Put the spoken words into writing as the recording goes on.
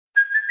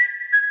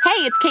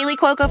it's Kaylee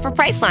Cuoco for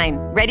Priceline.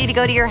 Ready to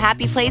go to your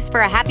happy place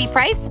for a happy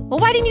price? Well,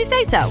 why didn't you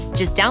say so?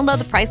 Just download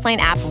the Priceline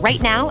app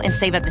right now and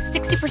save up to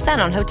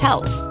 60% on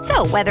hotels.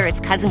 So whether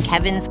it's Cousin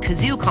Kevin's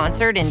Kazoo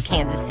Concert in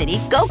Kansas City,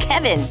 go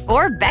Kevin,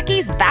 or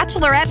Becky's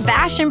Bachelorette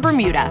Bash in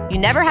Bermuda, you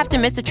never have to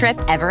miss a trip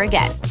ever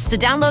again. So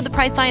download the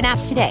Priceline app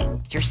today.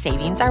 Your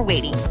savings are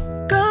waiting.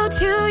 Go to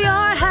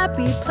your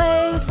happy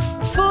place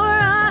for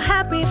a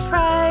happy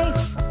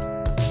price.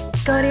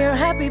 Go to your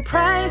happy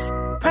price,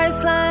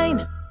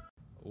 Priceline.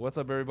 What's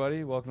up,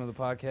 everybody? Welcome to the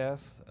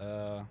podcast.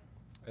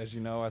 As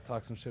you know, I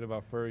talked some shit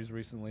about furries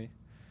recently.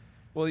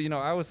 Well, you know,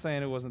 I was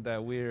saying it wasn't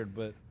that weird,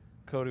 but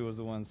Cody was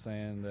the one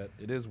saying that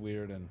it is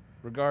weird, and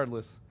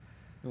regardless,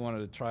 we wanted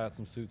to try out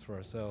some suits for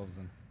ourselves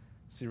and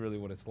see really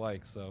what it's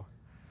like, so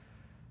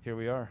here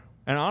we are.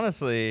 And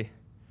honestly,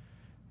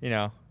 you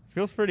know,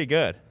 feels pretty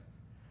good.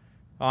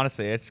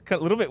 Honestly, it's a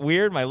little bit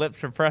weird. My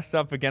lips are pressed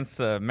up against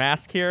the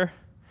mask here.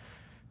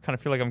 Kind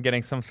of feel like I'm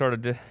getting some sort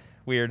of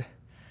weird,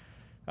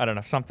 I don't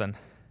know, something.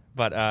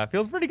 But it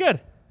feels pretty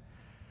good.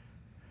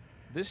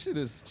 This shit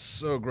is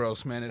so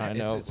gross, man. I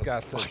know. It's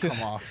got to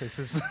come off. This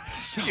is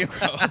so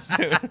gross,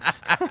 dude.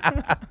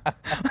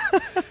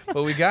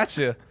 But we got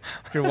you.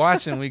 If you're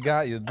watching, we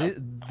got you.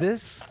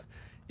 This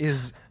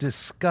is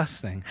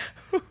disgusting.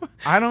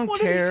 I don't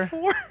care.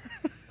 What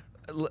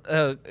is this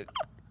for?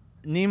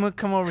 Nima,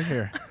 come over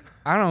here.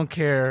 I don't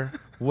care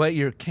what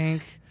your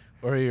kink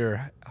or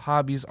your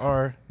hobbies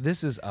are.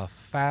 This is a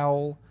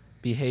foul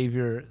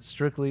behavior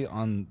strictly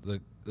on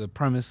the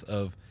premise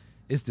of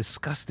it's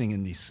disgusting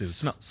in these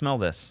suits. Smell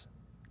this.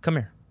 Come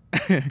here.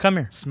 Come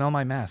here. Smell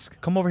my mask.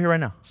 Come over here right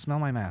now. Smell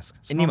my mask.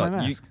 And Smell Nima,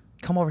 my mask.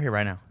 come over here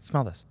right now.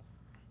 Smell this.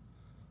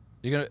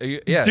 You're gonna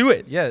yeah. Do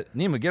it. Yeah,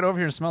 Nima, get over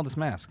here and smell this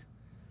mask.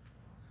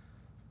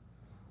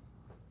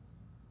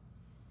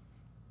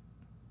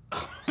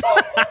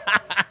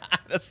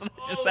 That's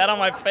just sat on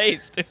my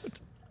face, dude.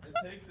 It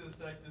takes a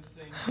sec to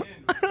sink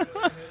in.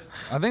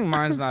 I think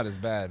mine's not as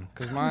bad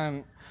because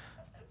mine,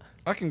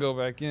 I can go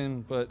back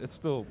in, but it's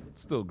still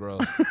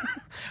gross. All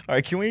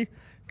right, can we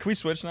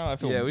switch now? I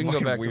feel Yeah, we can go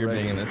fucking back to weird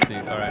being in regular. this seat.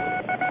 All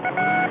right.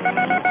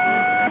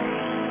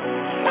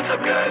 What's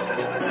up, guys? This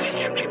is the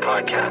TMG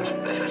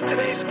Podcast. This is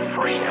today's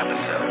free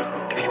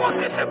episode. If you want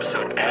this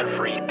episode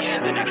ad-free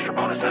and an extra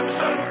bonus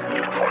episode,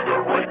 you can find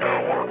that right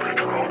now on our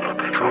Patreon at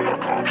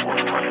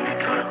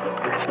patreon.com/tinydk.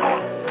 And if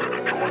not, then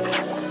enjoy this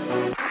one.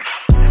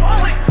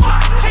 Holy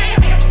fuck!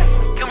 Jamie!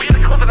 Can we get a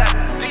clip of that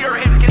deer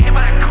getting hit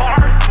by that car?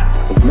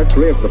 The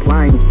mystery of the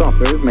flying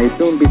saucers may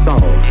soon be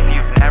solved. If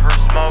you've never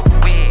smoked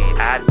weed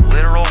at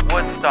literal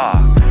Woodstock,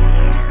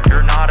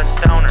 you're not a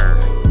stoner.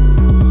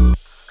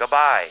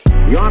 Goodbye.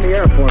 The Army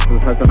Air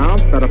Forces has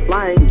announced that a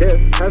flying disc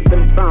has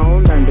been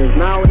found and is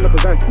now in the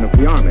possession of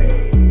the Army.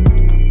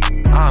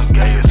 I'm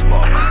gay as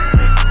fuck.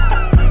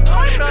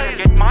 I'm trying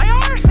to get my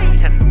arse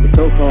eaten. The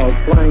so-called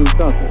flying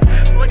saucer.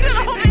 Look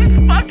at all these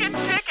fucking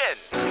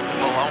chickens.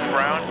 Malone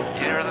Brown, you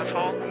hear this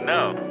hole?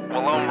 No.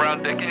 Malone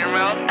Brown dick in your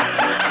mouth?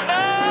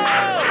 No!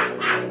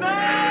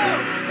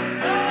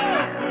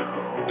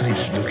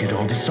 Please look at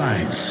all the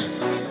signs.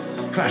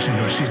 Fasten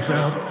your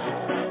seatbelt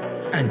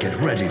and get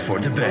ready for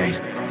debate.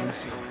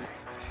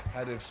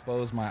 I had to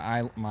expose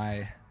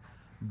my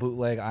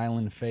bootleg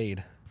island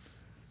fade.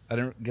 I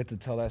didn't get to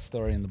tell that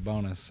story in the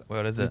bonus.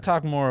 What is We'll it?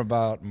 talk more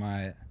about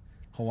my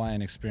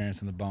Hawaiian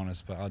experience in the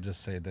bonus, but I'll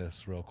just say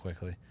this real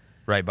quickly.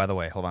 Right, by the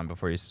way, hold on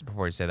before you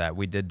say that.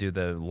 We did do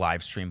the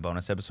live stream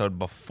bonus episode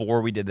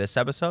before we did this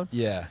episode.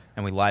 Yeah.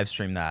 And we live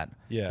streamed that.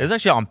 Yeah. It was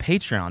actually on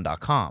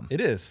patreon.com. It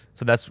is.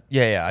 So that's I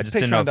It's just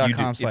didn't know if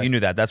patreon.com you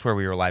knew that. That's where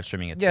we were live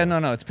streaming it Yeah, to.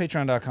 no, it's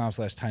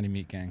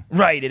patreon.com/tinymeatgang.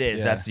 Right, it is.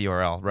 Yeah. That's the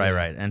URL. Right, Yeah.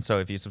 right. And so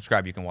if you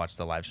subscribe, you can watch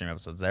the live stream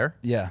episodes there.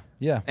 Yeah.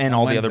 And On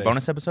all the other Wednesdays.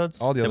 bonus episodes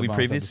All the that other we bonus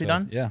previously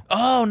episodes. done? Yeah.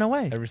 Oh, no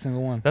way. Every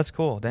single one. That's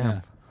cool. Damn.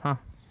 Yeah. Huh.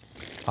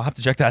 I'll have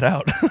to check that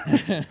out.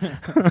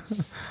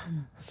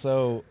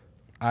 So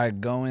I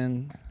go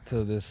in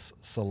to this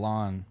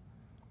salon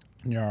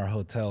near our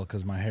hotel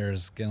because my hair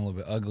is getting a little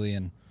bit ugly,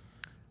 and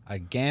I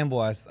gamble.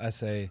 I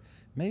say,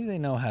 maybe they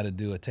know how to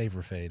do a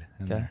taper fade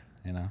in there.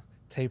 You know,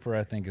 taper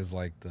I think is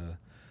like the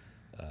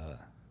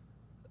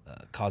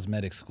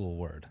cosmetic school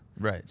word.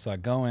 Right. So I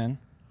go in, and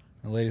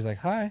the lady's like,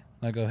 "Hi."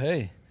 I go,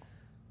 "Hey,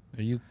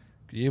 are you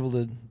able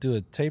to do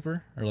a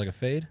taper or like a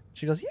fade?"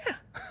 She goes, "Yeah."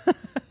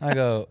 I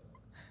go,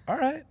 "All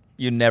right."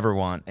 You never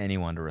want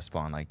anyone to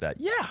respond like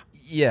that. Yeah.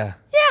 Yeah.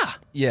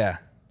 Yeah.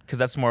 Because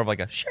that's more of like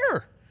a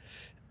sure.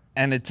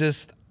 And it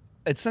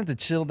sent a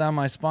chill down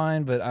my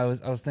spine, but I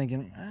was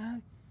thinking,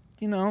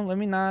 let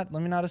me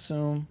not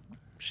assume.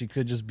 She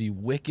could just be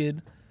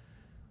wicked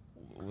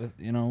with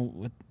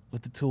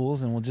the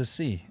tools, and we'll just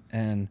see.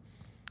 And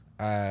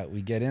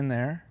we get in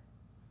there,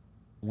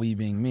 we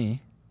being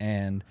me,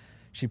 and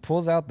she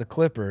pulls out the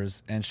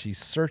clippers and she's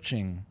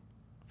searching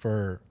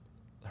for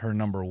her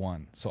number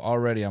one. So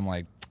already I'm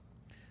like,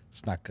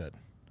 it's not good.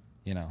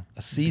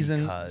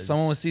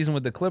 Someone was seasoned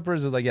with the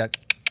clippers is like, yeah,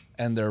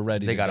 and they're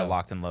ready. They to got go. it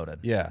locked and loaded.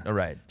 Yeah. All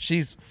right.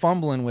 She's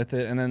fumbling with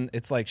it, and then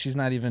it's like she's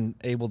not even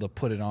able to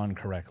put it on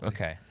correctly.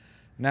 Okay.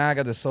 Now I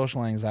got the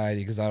social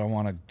anxiety because I don't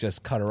want to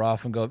just cut her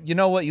off and go, you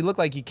know what? You look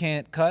like you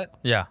can't cut.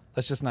 Yeah.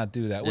 Let's just not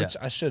do that, which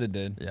I should have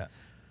did. Yeah.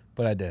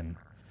 But I didn't.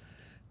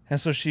 And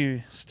so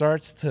she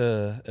starts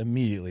to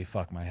immediately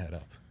fuck my head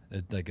up,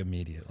 like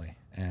immediately.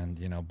 And,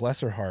 you know, bless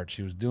her heart,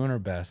 she was doing her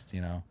best,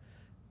 you know.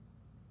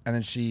 And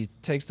then she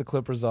takes the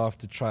clippers off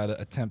to try to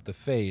attempt the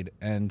fade.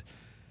 And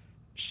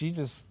she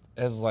just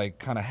is like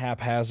kind of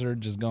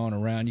haphazard, just going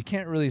around. You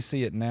can't really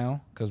see it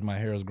now because my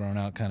hair is grown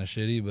out kind of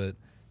shitty, but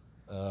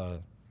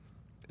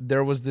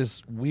there was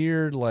this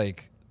weird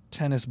like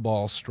tennis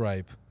ball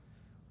stripe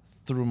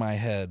through my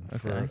head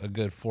for a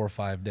good 4 or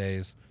 5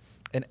 days.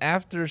 And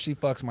after she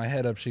fucks my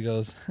head up, she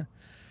goes,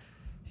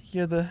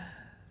 you're the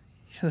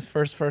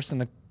first person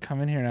to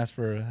come in here and ask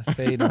for a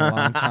fade in a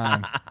long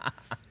time.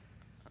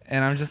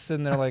 And I'm just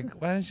sitting there like,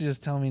 why didn't you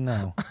just tell me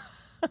no?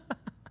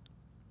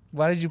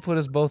 Why did you put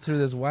us both through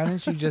this? Why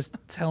didn't you just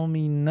tell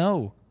me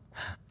no?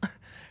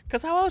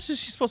 Because how else is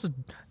she supposed to,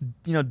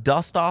 you know,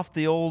 dust off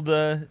the old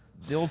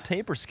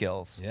taper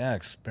skills? Yeah,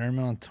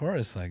 experiment on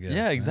Taurus, I guess.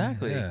 Yeah,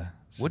 exactly. Yeah.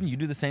 Wouldn't you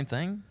do the same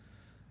thing?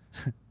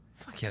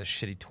 Fuck yeah, the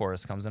shitty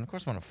Taurus comes in. Of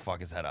course I'm going to fuck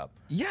his head up.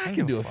 Yeah, I don't can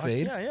give do a fuck.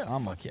 fade. Yeah,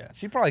 fuck yeah.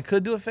 She probably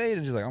could do a fade,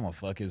 and she's like, I'm going to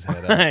fuck his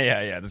head up.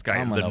 yeah. This guy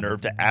I'm had the gonna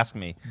nerve to ask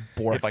me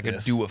bork if I could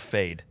this. do a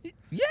fade.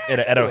 Yeah,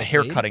 At a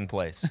hair fade. cutting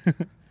place.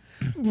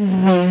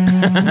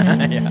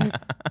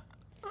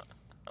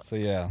 So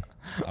yeah,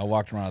 I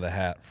walked around with a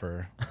hat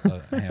for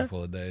a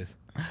handful of days.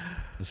 It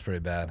was pretty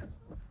bad.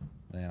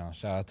 You know,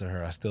 shout out to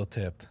her. I still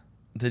tipped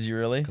Did you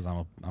really? because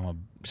I'm a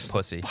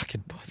Pussy.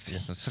 fucking pussy.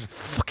 Yes, I'm such a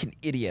fucking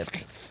idiot.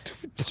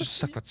 Just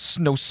such a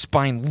snow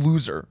spine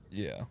loser.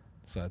 Yeah,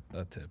 so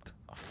I tipped.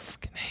 I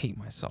fucking hate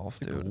myself,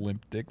 The dude.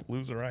 limp dick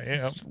loser I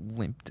am.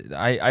 Limp.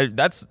 I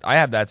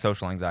have that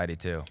social anxiety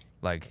too.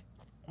 Like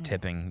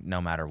tipping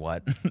no matter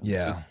what.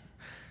 Yeah.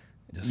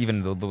 Just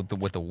even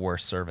with the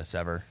worst service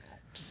ever.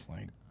 Just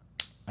like,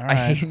 all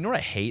right. You know what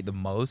I hate the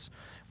most?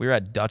 We were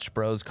at Dutch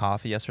Bros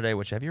Coffee yesterday,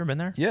 which have you ever been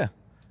there? Yeah.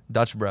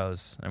 Dutch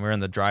Bros, and we were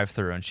in the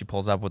drive-thru, and she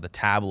pulls up with a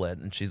tablet,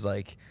 and she's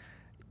like,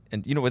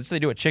 and you know what they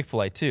do at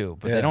Chick-fil-A too,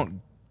 but they don't.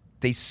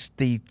 They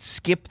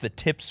skip the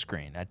tip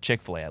screen at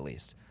Chick-fil-A at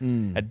least.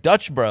 At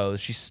Dutch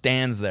Bros, she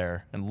stands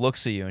there and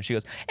looks at you, and she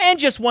goes, "And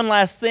just one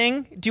last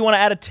thing, do you want to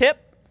add a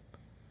tip?"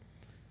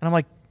 And I'm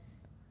like,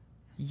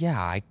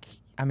 "Yeah,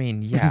 I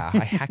mean, yeah,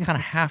 I kind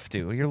of have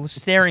to. You're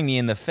staring me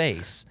in the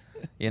face,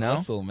 you know."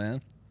 Hustle,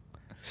 man.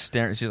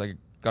 Staring. She's like,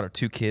 got her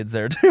 2 kids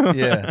there too.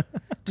 Yeah.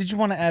 Did you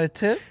want to add a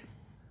tip?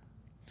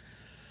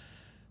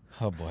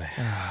 Oh boy.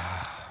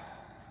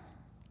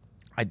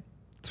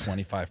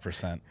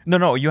 25%.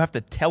 No, you have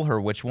to tell her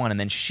which one, and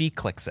then she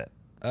clicks it.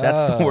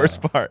 That's the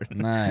worst part.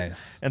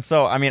 Nice. And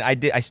so, I mean,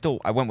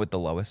 I went with the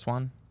lowest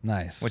one,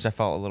 Nice. which I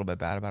felt a little bit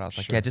bad about. I was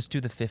like, Sure. yeah, just do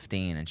the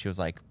 15. And she was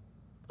like,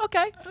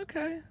 okay.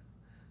 Okay.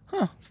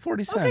 Huh.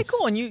 40 cents. Okay,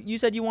 cool. And you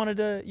said you wanted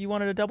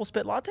a double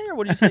spit latte, or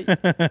what did you say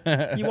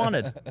you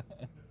wanted?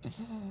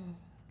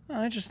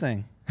 Oh,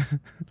 interesting.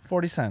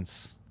 40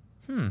 cents.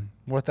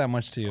 Worth that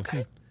much to you.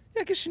 Okay.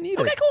 Yeah, I guess you need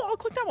Okay, it. cool. I'll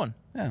click that one.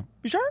 Yeah.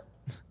 You sure?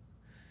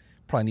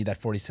 Probably need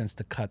that 40 cents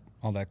to cut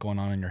all that going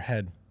on in your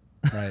head.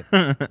 Right?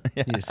 You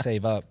need to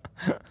save up.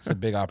 It's a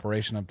big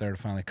operation up there to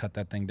finally cut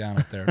that thing down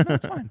up there. No,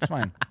 it's fine. It's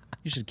fine.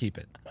 You should keep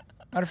it.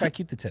 Matter of fact,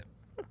 keep the tip.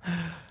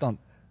 Don't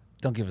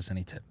give us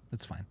any tip.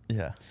 It's fine.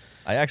 Yeah.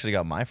 I actually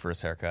got my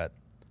first haircut.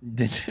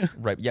 Did you?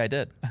 Right. Yeah, I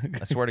did.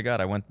 I swear to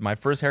God, I went my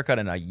first haircut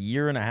in a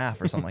year and a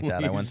half or something like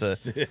that. I went to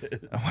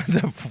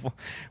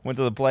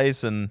the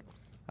place, and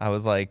I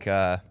was like,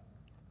 I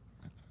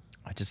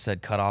just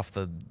said cut off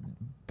the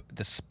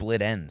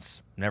split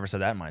ends. Never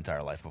said that in my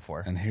entire life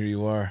before. And here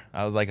you are.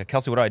 I was like,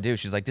 Kelsey, what do I do?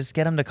 She's like, just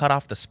get him to cut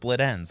off the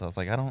split ends. I was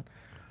like,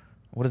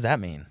 what does that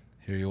mean?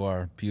 Here you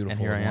are. Beautiful.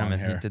 And here I am. long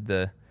And hair. he did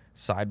the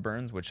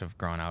sideburns, which have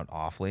grown out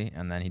awfully,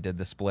 and then he did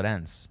the split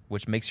ends,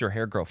 which makes your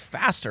hair grow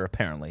faster,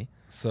 apparently.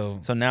 So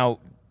now,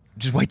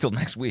 just wait till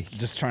next week.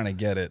 just trying to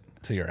get it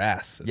to your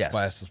ass as Yes.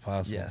 fast as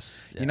possible.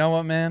 Yes. You know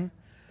what, man?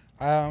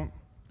 I'm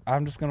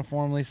just going to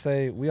formally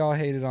say we all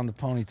hated on the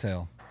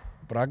ponytail.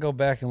 But I go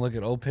back and look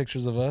at old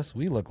pictures of us.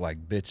 We look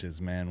like bitches,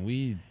 man.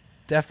 We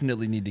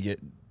definitely need to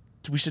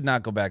we should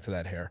not go back to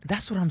that hair.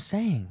 That's what I'm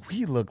saying.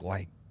 We look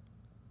like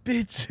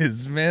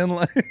bitches, man.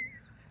 Like,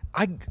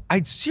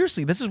 I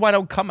seriously, this is why I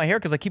don't cut my hair,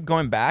 because I keep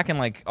going back and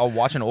like I'll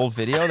watch an old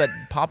video that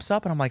pops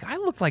up and I'm like, I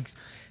look like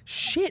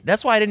shit.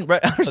 That's why I didn't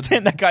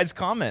understand that guy's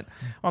comment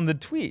on the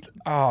tweet.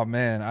 oh,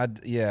 man.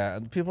 Yeah.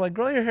 People are like,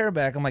 grow your hair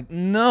back. I'm like,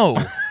 no.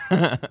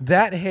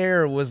 That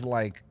hair was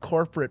like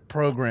corporate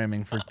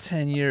programming for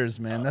 10 years,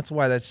 man. That's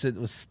why that shit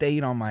was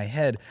stayed on my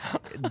head.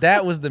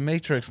 That was the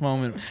Matrix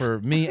moment for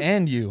me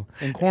and you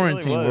in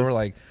quarantine, where we're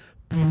like,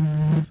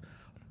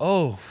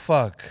 oh,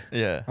 fuck.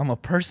 Yeah. I'm a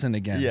person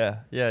again. Yeah.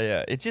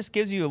 It just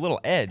gives you a little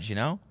edge, you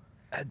know?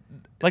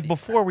 Like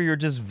before we were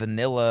just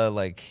vanilla,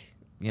 like,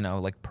 you know,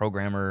 like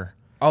programmer,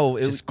 Oh,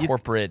 just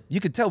corporate. You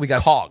could tell we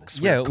got cogs.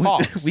 Yeah, we had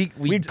cogs. we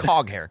we had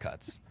cog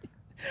haircuts.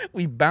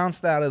 we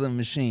bounced out of the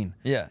machine.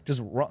 Yeah.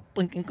 Just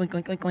blink, blink, blink,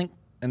 blink, blink, blink,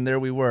 and there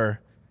we were,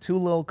 2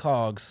 little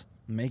cogs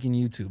making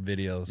YouTube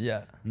videos.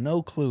 Yeah.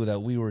 No clue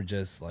that we were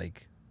just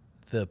like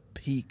the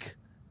peak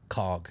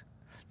cog.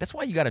 That's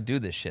why you got to do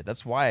this shit.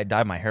 That's why I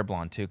dyed my hair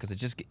blonde too, because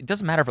it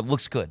doesn't matter if it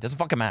looks good. It doesn't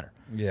fucking matter.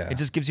 Yeah. It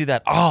just gives you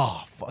that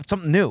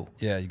something new.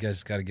 Yeah, you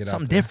guys got to get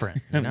Something out there.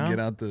 different, you know? Get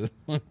out the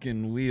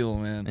fucking wheel,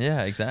 man.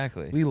 Yeah,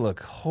 exactly. We look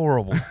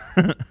horrible.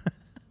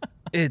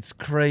 It's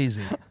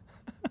crazy.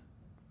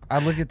 I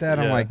look at that,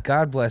 I'm Yeah. like,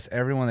 God bless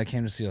everyone that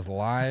came to see us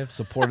live,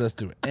 supported us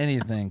through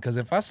anything. Because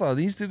if I saw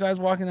these two guys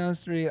walking down the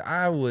street,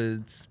 I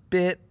would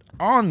spit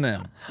on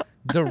them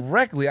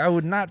directly. I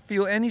would not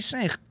feel any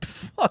shame.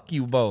 Fuck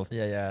you both.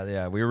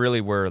 Yeah. We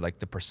really were like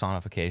the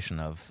personification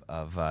of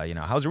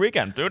how's your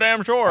weekend? Too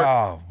damn short.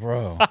 Oh,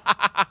 bro.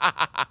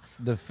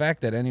 The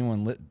fact that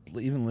anyone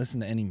even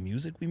listened to any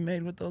music we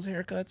made with those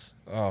haircuts.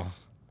 Oh.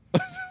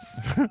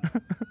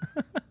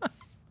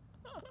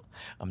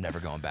 I'm never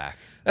going back.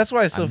 That's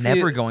why Sophia. I'm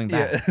never going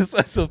back. Yeah, that's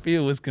why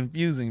Sophia was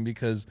confusing,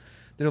 because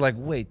they're like,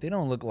 wait, they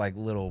don't look like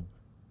little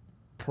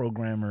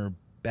programmer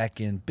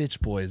back end bitch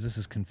boys. This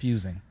is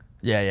confusing.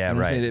 Yeah, You know what I'm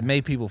right. saying? It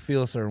made people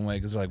feel a certain way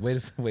because they're like, wait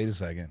a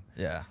second.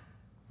 Yeah.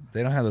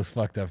 They don't have those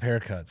fucked up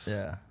haircuts.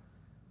 Yeah.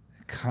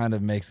 It kind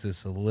of makes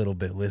this a little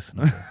bit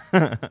listenable.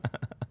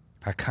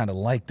 I kind of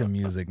like the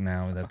music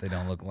now that they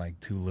don't look like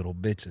two little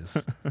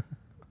bitches.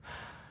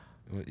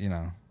 You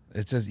know,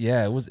 it's just,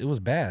 yeah, it was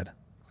bad.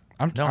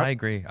 I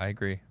agree. I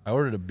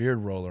ordered a beard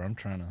roller. I'm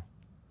trying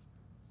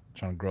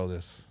to grow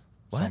this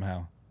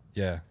somehow.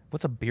 Yeah.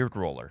 What's a beard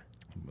roller?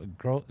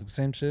 Grow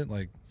same shit.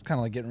 Like, it's kind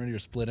of like getting rid of your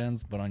split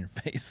ends, but on your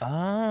face.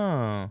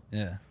 Oh.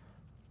 Yeah.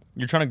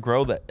 You're trying to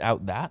grow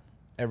that?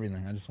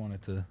 Everything. I just want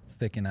it to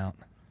thicken out.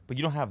 But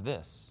you don't have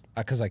this.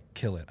 Because I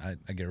kill it. I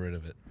get rid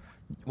of it.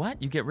 What?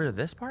 You get rid of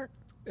this part?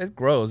 It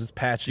grows. It's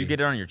patchy. Do you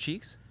get it on your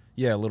cheeks?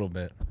 Yeah, a little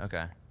bit.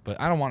 Okay. But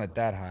I don't want it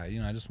that high.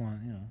 You know, I just want,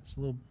 just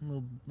a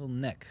little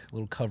neck, a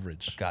little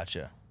coverage.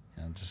 Gotcha.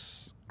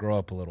 Just grow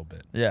up a little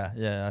bit.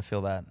 Yeah, I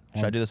feel that.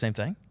 Should I do the same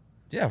thing?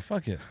 Yeah,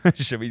 fuck it.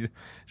 Should we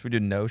do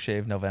no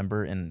shave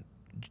November in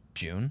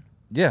June?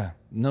 Yeah,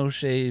 no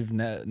shave,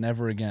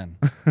 never again.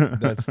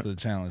 That's the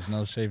challenge.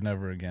 No shave,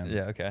 never again.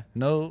 Yeah, okay.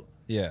 No,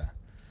 yeah.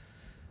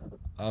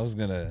 I was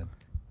gonna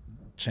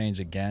change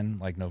again,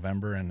 like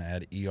November, and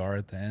add ER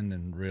at the end,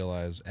 and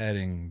realize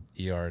adding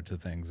ER to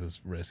things is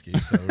risky.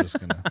 So we're just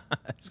gonna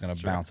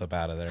bounce up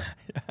out of there.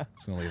 Yeah.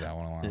 Just gonna leave that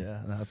one alone.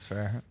 Yeah, that's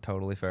fair.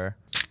 Totally fair.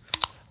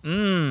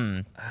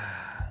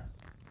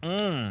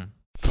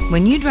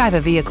 When you drive a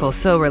vehicle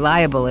so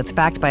reliable it's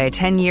backed by a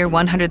 10-year,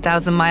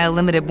 100,000-mile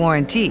limited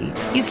warranty,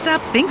 you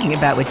stop thinking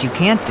about what you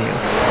can't do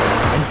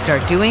and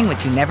start doing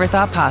what you never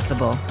thought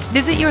possible.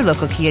 Visit your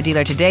local Kia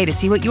dealer today to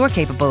see what you're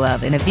capable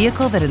of in a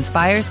vehicle that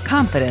inspires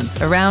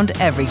confidence around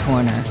every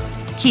corner.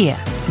 Kia,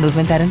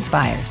 movement that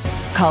inspires.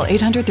 Call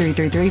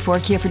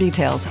 800-333-4KIA for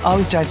details.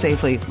 Always drive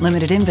safely.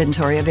 Limited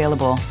inventory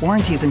available.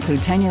 Warranties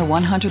include 10-year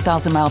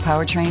 100,000-mile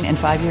powertrain and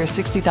 5-year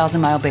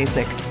 60,000-mile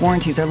basic.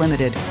 Warranties are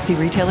limited. See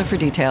retailer for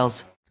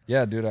details.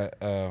 Yeah, dude.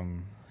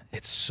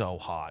 It's so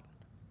hot.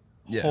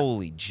 Yeah.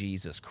 Holy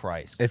Jesus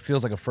Christ. It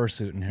feels like a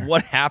fursuit in here.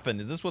 What happened?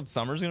 Is this what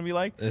summer's going to be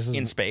like?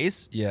 In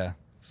space? Yeah.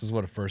 This is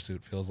what a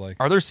fursuit feels like.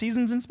 Are there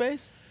seasons in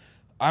space?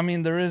 I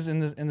mean, there is in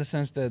the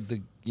sense that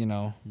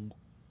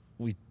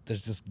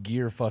there's just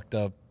gear fucked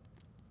up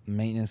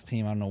maintenance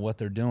team. I don't know what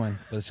they're doing,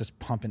 but it's just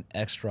pumping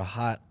extra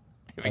hot.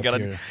 We got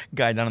a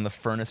guy down in the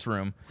furnace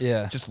room.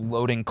 Yeah. Just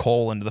loading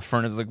coal into the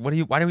furnace. Like, why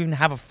do we even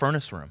have a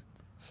furnace room?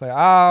 It's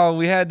like,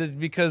 we had to,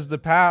 because the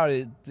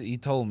power, he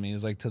told me,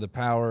 it's like to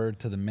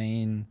the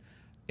main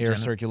air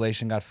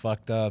circulation got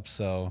fucked up,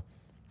 so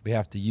we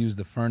have to use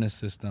the furnace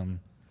system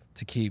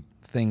to keep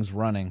things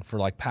running for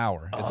like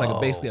power. It's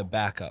like basically a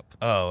backup.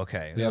 Oh,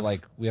 okay. We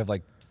have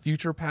like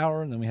future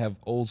power, and then we have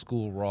old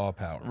school raw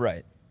power.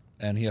 Right.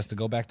 And he has to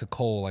go back to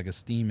coal like a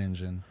steam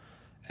engine,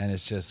 and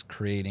it's just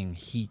creating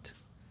heat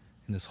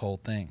in this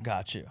whole thing.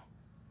 Got you.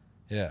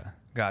 Yeah.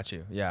 Got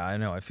you. Yeah, I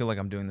know. I feel like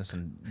I'm doing this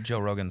in Joe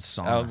Rogan's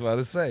sauna. I was about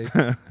to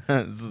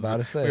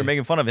say. We were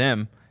making fun of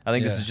him. I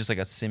think this Yeah. is just like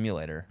a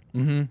simulator.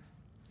 Mm-hmm.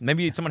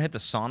 Maybe someone hit the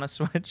sauna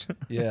switch.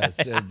 Yes,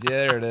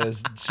 there it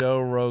is.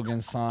 Joe Rogan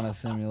sauna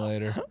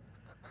simulator.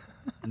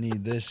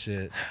 Need this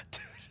shit.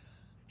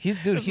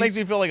 This makes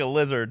me feel like a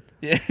lizard.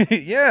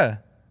 Yeah.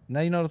 Now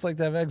you know what it's like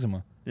to have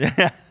eczema.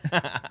 Yeah.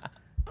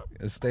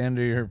 Stay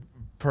under your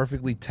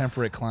perfectly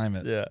temperate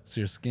climate. Yeah.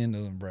 So your skin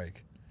doesn't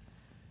break.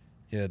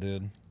 Yeah,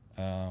 dude.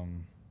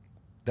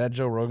 That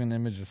Joe Rogan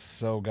image is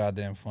so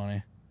goddamn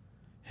funny.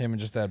 Him in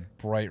just that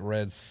bright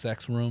red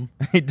sex room.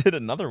 He did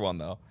another one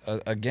though.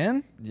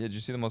 Again? Yeah, did you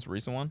see the most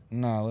recent one?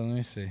 No, let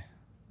me see.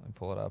 Let me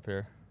pull it up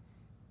here.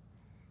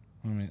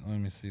 Let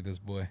me see this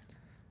boy.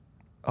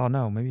 Oh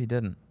no, maybe he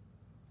didn't.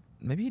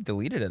 Maybe he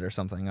deleted it or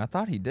something. I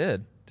thought he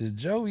did. Did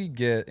Joey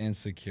get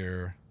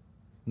insecure?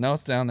 No,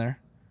 it's down there.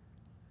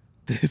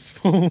 This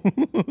fool.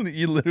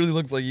 He literally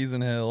looks like he's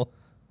in hell.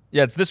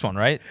 Yeah, it's this one,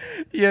 right?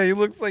 Yeah, he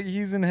looks like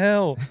he's in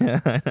hell.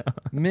 Yeah, I know.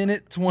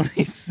 Minute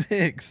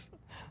 26.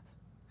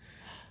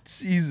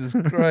 Jesus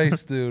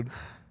Christ, dude.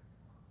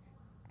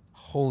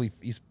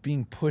 he's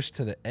being pushed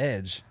to the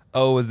edge.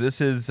 Oh, is this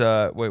his?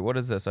 Wait, what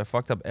is this? I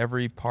fucked up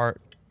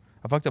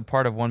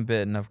part of one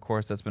bit, and of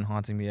course that's been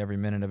haunting me every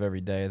minute of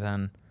every day.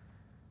 Then,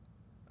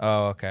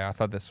 oh, okay. I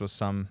thought this was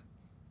some.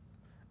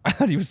 I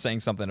thought he was saying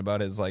something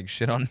about his like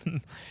shit on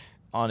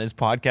his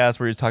podcast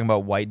where he was talking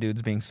about white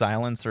dudes being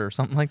silenced or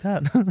something like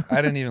that. I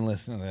didn't even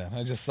listen to that.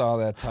 I just saw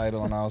that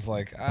title and I was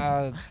like,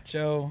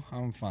 Joe,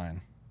 I'm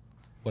fine.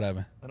 What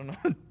happened? I don't know.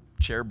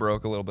 Chair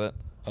broke a little bit.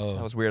 Oh,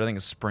 that was weird. I think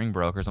a spring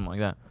broke or something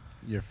like that.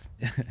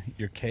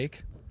 Your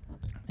cake?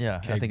 Yeah,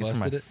 Cake I think it's from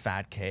my busted it?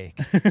 fat cake.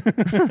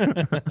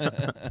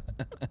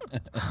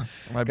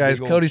 Guys,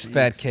 Cody's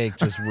fat cake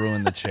just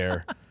ruined the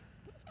chair.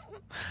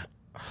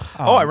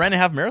 Oh, I ran a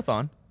half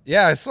marathon.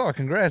 Yeah, I saw.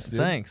 Congrats, dude.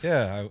 Thanks.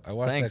 Yeah, I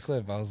watched Thanks.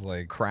 that clip. I was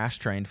like, Crash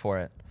trained for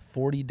it.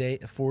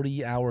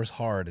 40 hours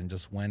hard and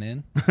just went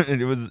in.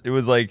 It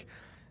was like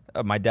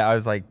my dad. I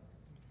was like,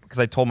 because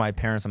I told my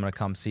parents I'm gonna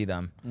come see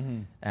them,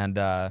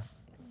 and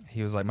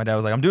he was like, my dad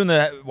was like, I'm doing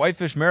the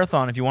Whitefish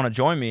Marathon if you want to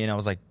join me, and I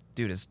was like,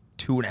 dude, it's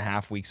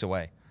 2.5 weeks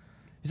away.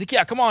 He's like,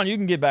 yeah, come on, you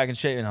can get back in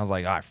shape, and I was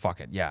like, all right, fuck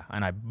it, yeah,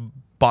 and I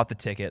bought the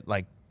ticket.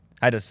 Like,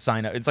 I had to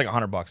sign up. It's like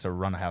 $100 to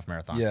run a half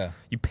marathon. Yeah,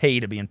 you pay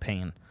to be in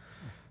pain.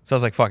 So I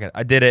was like, fuck it,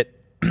 I did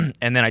it,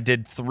 and then I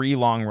did 3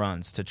 long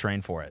runs to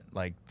train for it.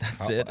 Like,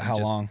 that's it. How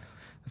long?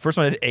 The first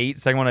one I did 8,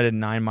 second one I did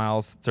 9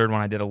 miles, third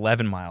one I did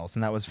 11 miles,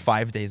 and that was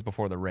 5 days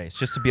before the race,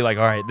 just to be like,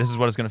 all right, this is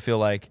what it's gonna feel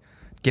like.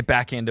 Get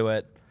back into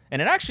it,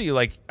 and it actually,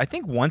 like, I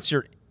think once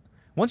you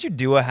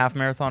do a half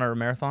marathon or a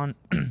marathon,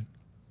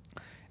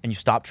 and you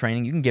stop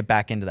training, you can get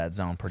back into that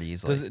zone pretty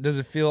easily. Does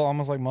it feel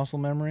almost like muscle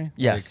memory?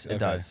 Yes, Like, it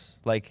does.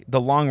 Like, the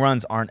long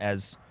runs aren't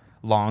as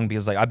long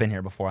because, like, I've been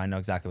here before. I know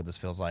exactly what this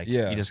feels like.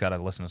 Yeah. You just got to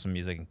listen to some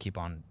music and keep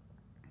on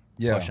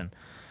Yeah. pushing.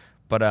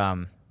 But,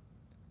 and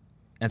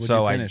What'd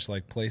so you finish,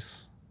 like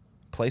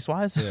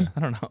place-wise? Yeah. I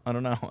don't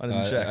know. I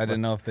didn't check. I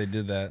didn't know if they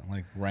did that,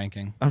 like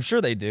ranking. I'm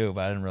sure they do,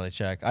 but I didn't really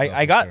check. Oh,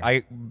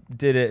 I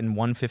did it in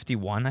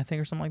 1:51, I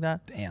think, or something like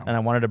that. Damn. And I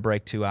wanted to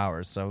break 2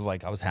 hours, so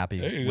I was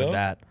happy with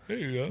that. There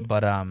you go.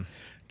 But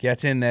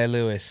Get in there,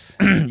 Lewis.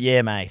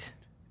 yeah, mate.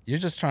 You're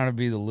just trying to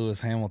be the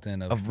Lewis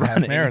Hamilton of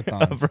running, half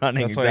marathons. Of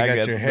running, That's why you got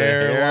exactly. your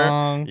That's the hair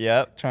long.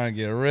 Yep. Trying to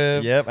get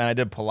ripped. Yep. And I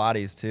did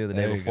Pilates too the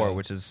There day you before, go.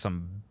 which is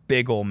some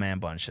big old man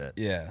bun shit.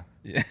 Yeah.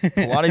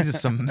 Pilates is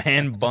some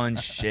man bun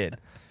shit.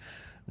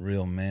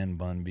 Real man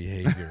bun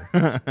behavior.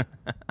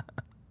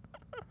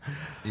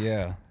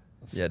 Yeah.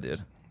 Yeah,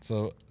 dude.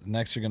 So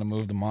next you're gonna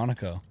move to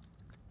Monaco.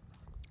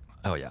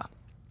 Oh yeah.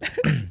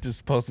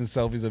 Just posting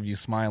selfies of you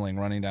smiling,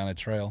 running down a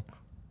trail.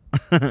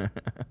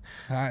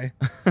 Hi.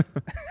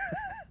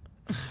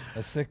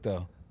 That's sick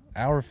though.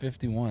 Hour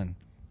 51.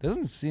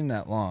 Doesn't seem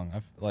that long.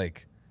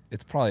 Like,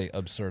 it's probably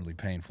absurdly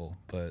painful,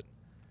 but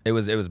it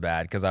was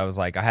bad because I was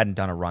like, I hadn't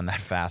done a run that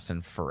fast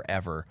in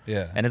forever.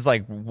 Yeah. And it's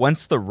like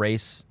once the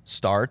race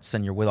starts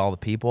and you're with all the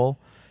people,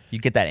 you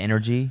get that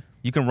energy.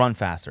 You can run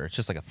faster. It's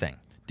just like a thing.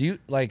 Do you,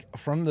 like,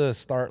 from the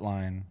start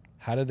line,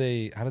 how do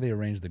they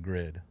arrange the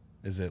grid?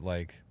 Is it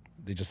like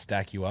they just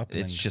stack you up?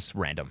 It's just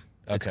random.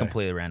 It's Okay.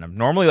 completely random.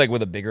 Normally, like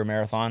with a bigger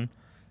marathon,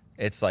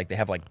 it's like they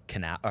have like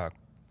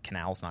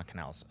canals, not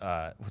canals.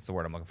 What's the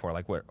word I'm looking for?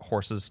 Like where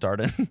horses start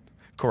in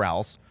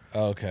corrals.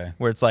 Oh, okay.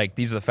 Where it's like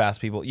these are the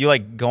fast people. You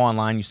like go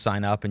online, you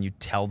sign up, and you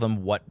tell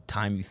them what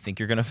time you think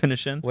you're gonna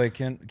finish in. Wait,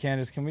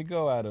 Candace, can we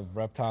go out of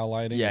reptile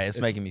lighting? Yeah, it's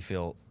making me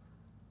feel.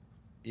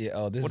 Yeah.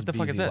 Oh, this What is the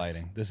fuck is BZ this?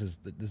 lighting. This is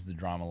the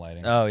drama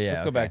lighting. Oh yeah.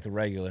 Let's go back to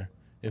regular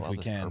if Well, we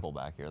there's can. purple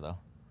back here though.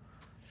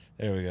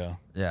 There we go.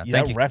 Yeah, that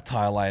thank you.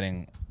 reptile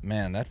lighting,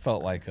 man, that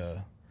felt like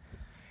a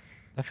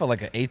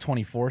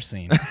A24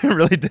 scene. It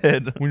really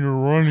did. When you're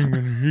running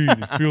in heat,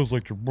 it feels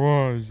like your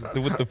bras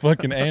with the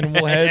fucking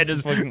animal heads.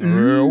 Just fucking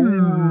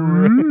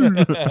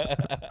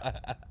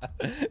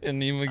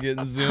and Nima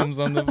getting zooms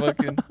on the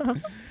fucking.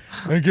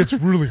 It gets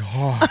really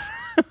hot.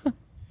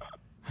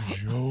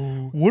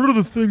 Joe, What are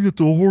the thing that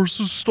the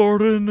horses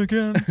start in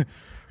again?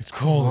 it's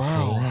called a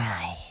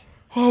corral.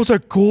 I was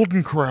at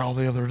Golden Corral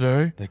the other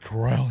day. They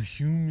corral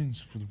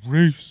humans for the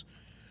race,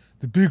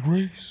 the big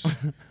race.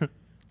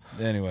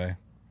 Anyway,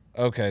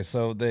 okay,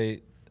 so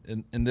they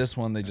in this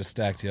one they just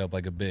stacked you up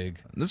like a big.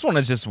 This one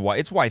is just white.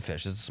 It's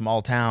Whitefish. It's a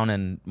small town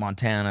in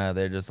Montana.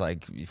 They're just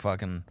like you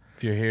fucking.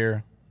 If you're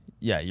here,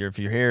 Yeah, if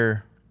you're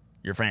here,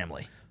 your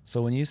family.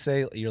 so when you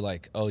say you're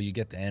like, oh, you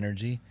get the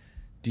energy.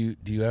 Do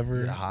you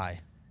ever Get a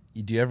high.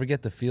 Do you ever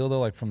get the feel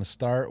though, like from the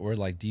start, where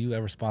like, do you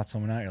ever spot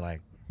someone out? You're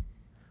like,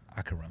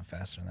 I could run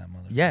faster than that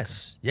motherfucker.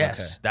 Yes.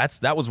 Okay.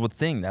 That was the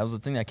thing. That was the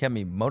thing that kept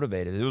me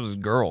motivated. It was this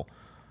girl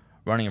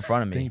running in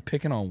front of Then me. you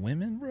picking on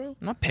women, bro? I'm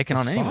not picking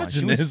on anyone.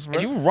 She Misogynist,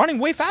 bro. was running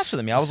way faster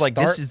than me. I was like,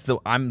 this is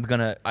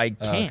I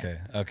can't.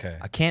 Okay.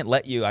 I can't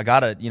let you. I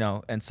gotta,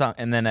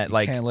 and then at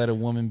like, Can't let a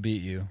woman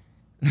beat you.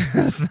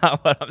 that's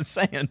not what I'm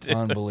saying, dude.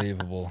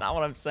 Unbelievable. That's not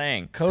what I'm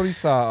saying. Cody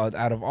saw,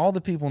 out of all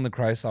the people in the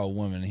crowd, saw a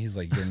woman, and he's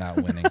like, you're not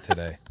winning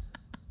today.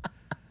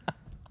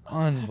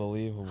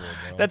 Unbelievable,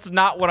 bro. That's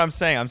not what I'm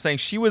saying. I'm saying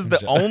she was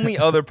the only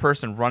other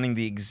person running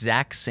the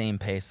exact same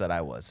pace that I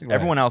was. Right.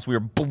 Everyone else, we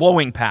were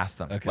blowing past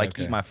them. Okay,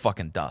 eat my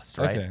fucking dust,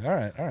 right? Okay, all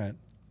right.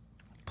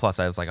 Plus,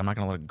 I was like, I'm not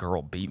gonna let a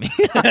girl beat me.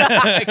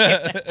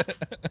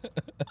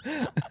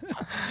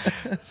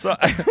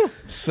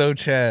 So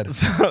Chad.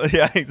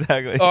 Yeah,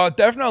 exactly.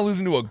 Definitely not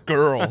losing to a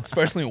girl,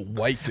 especially a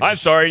whitefish. I'm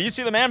sorry. Did you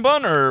see the man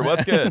bun or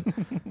what's good?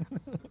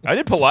 I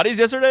did Pilates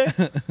yesterday.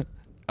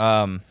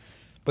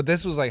 But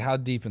this was like how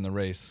deep in the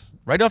race?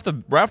 Right off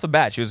the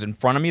bat, she was in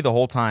front of me the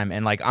whole time,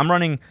 and like I'm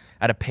running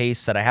at a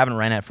pace that I haven't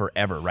ran at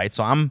forever, right?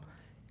 So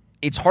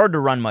it's hard to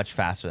run much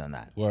faster than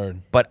that.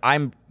 Word. But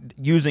I'm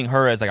using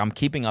her as like I'm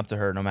keeping up to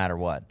her no matter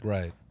what.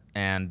 Right.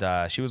 And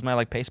she was my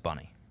like pace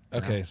bunny.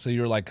 Okay, so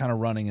you're like kind of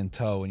running in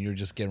tow, and you're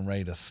just getting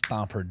ready to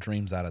stomp her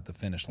dreams out at the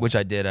finish line. Which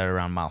I did at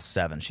around mile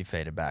 7. She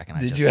faded back, and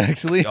Did you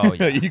actually? Oh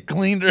yeah, You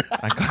cleaned her.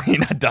 I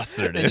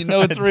dusted her, dude. And you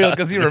know it's real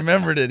because he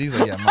remembered it. He's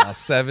like, yeah, mile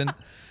 7.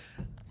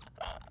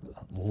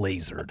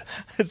 Lasered.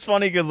 It's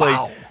funny because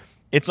like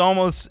it's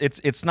almost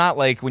it's not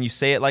like when you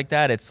say it like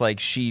that. It's like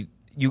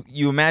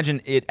you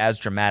imagine it as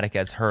dramatic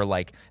as her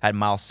like at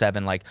mile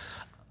 7 like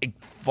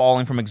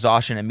falling from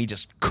exhaustion and me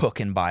just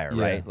cooking by her,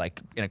 right? Like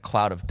in a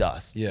cloud of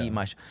dust. Yeah.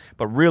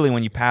 But really,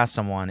 when you pass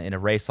someone in a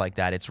race like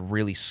that, it's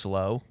really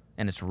slow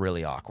and it's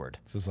really awkward.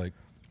 So it's like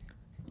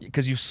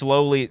because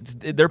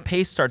their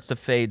pace starts to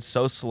fade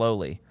so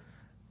slowly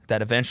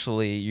that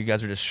eventually you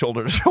guys are just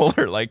shoulder to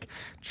shoulder, like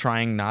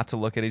trying not to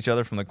look at each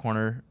other from the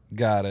corner.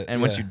 Got it.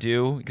 And once you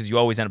do, because you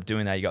always end up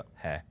doing that, you go,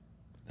 hey.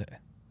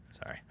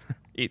 Sorry.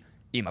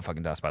 Eat my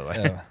fucking dust, by the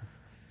way.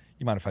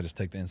 You mind if I just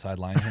take the inside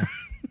line here?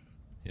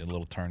 You had a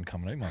little turn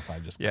coming up. You mind if I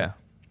just... Yeah.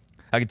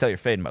 I can tell you're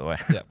fading, by the way.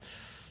 Yeah.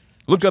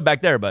 Look good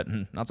back there, but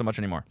not so much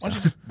anymore. Why don't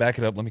you just back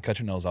it up? Let me cut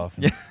your nose off.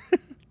 And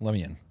let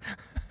me in.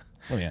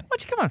 Let me in. Why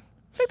don't you come on?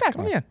 Fade back.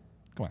 Let me in.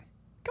 Come on.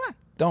 Come on.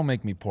 Don't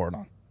make me pour it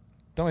on.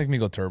 Don't make me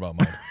go turbo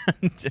mode.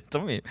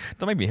 Don't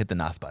make me hit the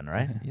NOS button,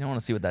 right? You don't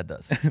want to see what that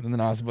does. And the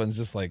NOS button's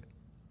just like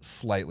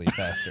slightly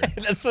faster.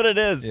 That's what it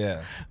is.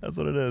 Yeah. That's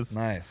what it is.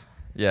 Nice.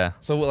 Yeah.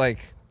 So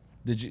like,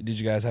 did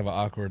you guys have an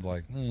awkward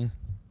like?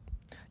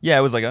 Yeah,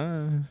 it was like,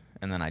 and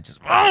then I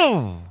just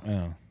Oh.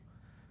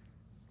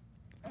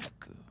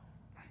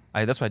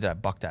 That's what I did. I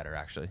bucked at her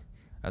actually.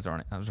 I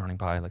was running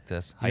by like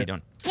this. How you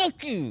doing?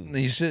 Fuck you.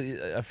 You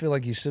should. I feel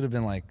like you should have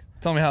been like,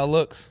 tell me how it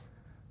looks.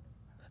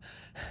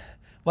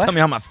 What? Tell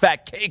me how my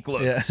fat cake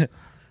looks. Yeah.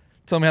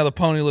 Tell me how the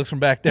pony looks from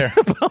back there.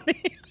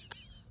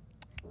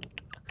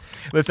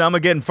 Listen, I'm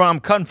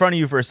cut in front of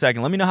you for a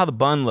second. Let me know how the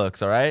bun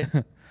looks, all right?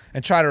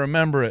 And try to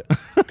remember it,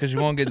 because you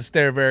won't get to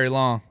stare very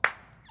long.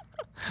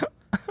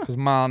 Because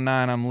mile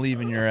 9, I'm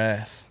leaving your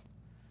ass.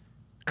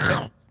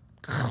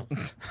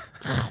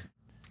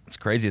 It's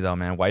crazy though,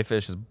 man.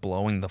 Whitefish is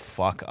blowing the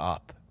fuck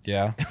up.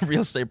 Yeah.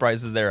 Real estate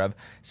prices there have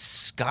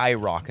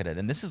skyrocketed,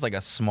 and this is like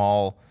a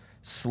small,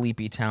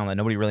 sleepy town that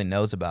nobody really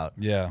knows about.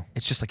 Yeah.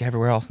 It's just like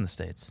everywhere else in the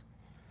States.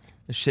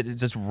 This shit is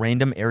just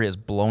random areas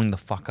blowing the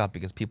fuck up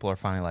because people are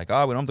finally like,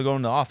 oh, we don't have to go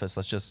into the office.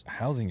 Let's just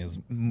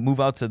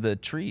move out to the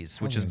trees,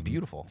 which is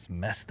beautiful. It's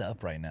messed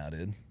up right now,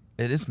 dude.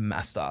 It is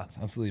messed up. It's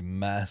absolutely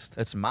messed.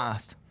 It's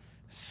mashed.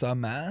 So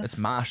mashed? It's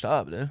mashed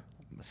up, dude.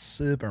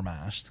 Super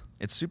mashed.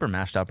 It's super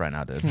mashed up right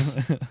now, dude.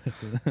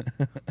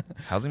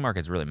 Housing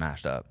market's really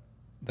mashed up.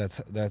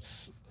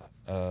 That's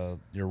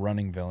your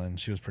running villain.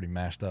 She was pretty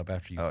mashed up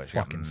after you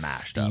fucking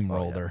mashed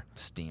steamrolled up. her.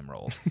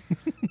 Steamrolled.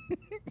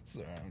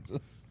 Sorry, I'm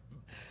just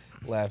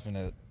laughing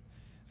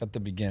at the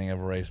beginning of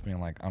a race being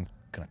like, I'm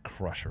going to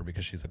crush her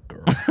because she's a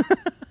girl.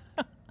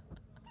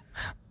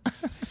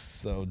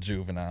 So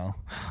juvenile.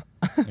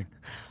 Like,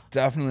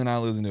 definitely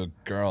not losing to a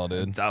girl,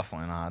 dude.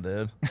 Definitely not,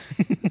 dude.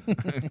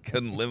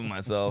 Couldn't live with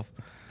myself.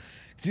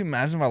 Could you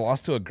imagine if I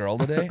lost to a girl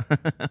today?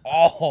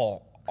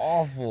 Oh,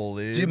 awful,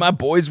 dude. Dude, my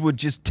boys would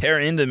just tear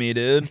into me,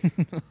 dude.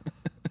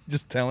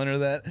 Just telling her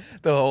that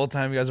the whole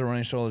time you guys are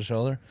running shoulder to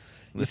shoulder.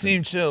 You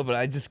seem chill, but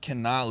I just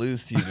cannot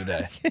lose to you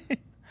today.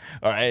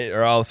 All right,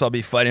 or else I'll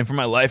be fighting for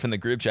my life in the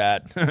group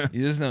chat.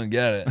 You just don't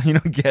get it. You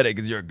don't get it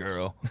because you're a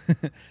girl.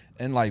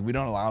 And like, we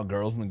don't allow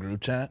girls in the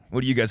group chat.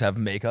 What do you guys have,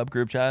 makeup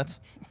group chats?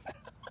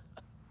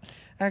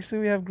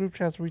 Actually, we have group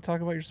chats where we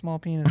talk about your small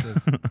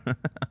penises.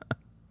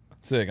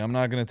 Sick. I'm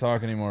not going to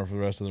talk anymore for the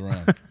rest of the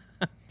round.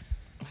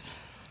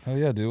 Oh,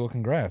 yeah, dude. Well,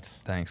 congrats.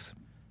 Thanks.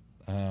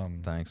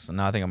 Thanks.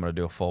 No, I think I'm going to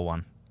do a full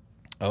one.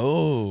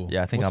 Oh.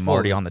 Yeah, I think I'm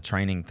already on the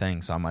training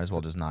thing, so I might as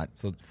well just not.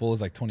 So full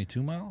is like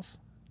 22 miles?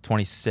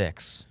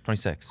 26.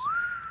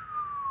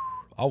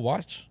 I'll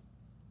watch.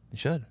 You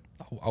should.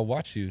 I'll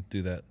watch you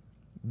do that.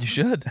 You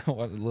should. A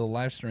little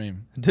live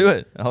stream. Do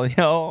it. I'll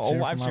Cheer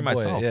live for stream my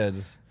boy. myself. Yeah,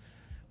 just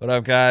what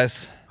up,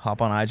 guys?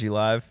 Hop on IG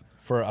Live.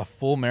 For a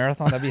full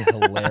marathon, that'd be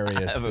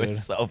hilarious, That dude. would be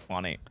so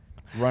funny.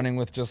 Running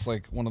with just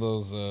like one of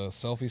those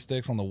selfie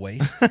sticks on the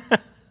waist.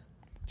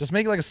 Just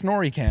make it like a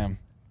snorri cam.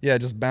 Yeah,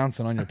 just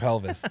bouncing on your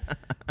pelvis.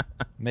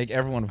 Make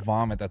everyone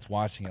vomit that's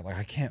watching it. Like,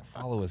 I can't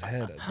follow his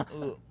head.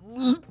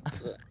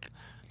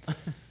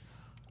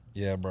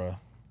 Yeah, bro.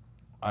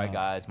 All right,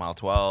 guys, mile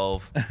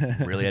 12.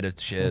 Really had to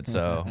shit,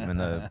 so I'm in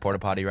the porta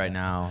potty right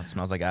now. It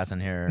smells like ass in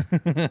here.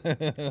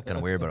 Kind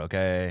of weird, but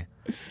okay.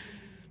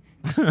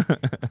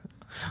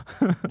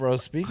 Bro,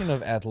 speaking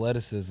of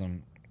athleticism,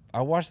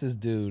 I watched this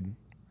dude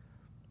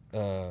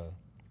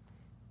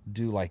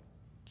do like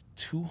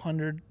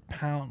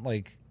 200-pound,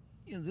 like,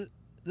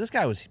 this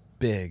guy was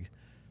big,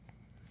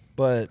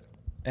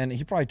 and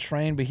he probably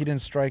trained, but he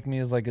didn't strike me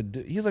as like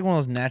he's like one of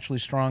those naturally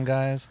strong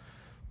guys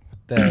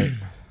that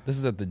this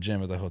is at the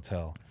gym at the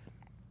hotel.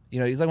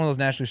 He's like one of those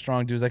naturally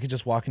strong dudes that could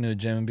just walk into a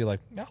gym and be like,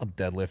 I'll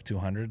deadlift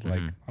 200.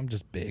 Like, I'm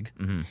just big.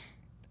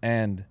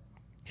 And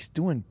he's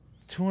doing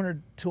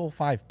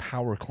 205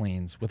 power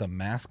cleans with a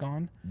mask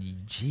on.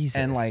 Jesus.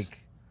 And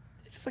like,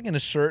 just like in a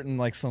shirt and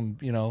like some,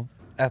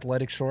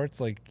 athletic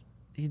shorts. Like,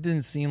 he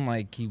didn't seem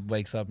like he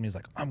wakes up and he's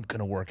like, I'm going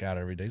to work out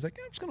every day. He's like,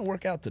 I'm just going to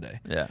work out today.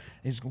 Yeah. And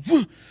he's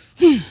going,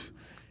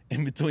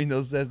 in between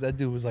those sets, that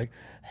dude was like,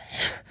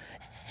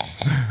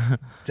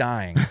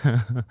 dying.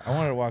 I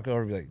wanted to walk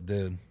over and be like,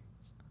 dude,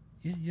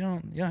 you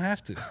don't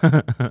have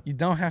to. You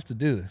don't have to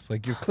do this.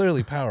 Like, you're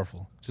clearly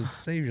powerful.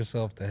 Just save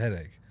yourself the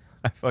headache.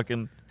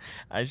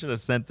 I should have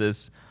sent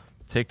this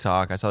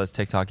TikTok. I saw this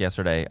TikTok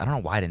yesterday. I don't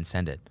know why I didn't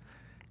send it,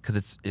 because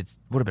it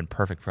would have been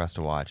perfect for us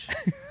to watch.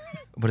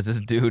 But it's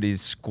this dude,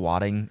 he's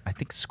squatting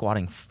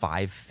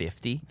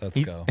 550. Let's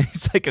go.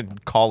 He's like a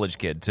college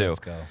kid too. Let's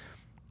go.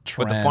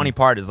 But the funny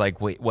part is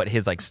like what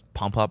his like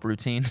pump up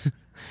routine.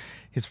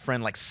 His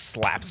friend like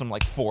slaps him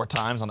like 4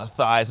 times on the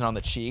thighs and on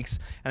the cheeks,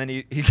 and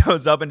then he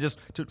goes up and just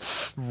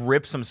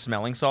rips some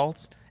smelling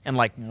salts and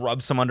like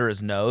rubs some under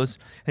his nose.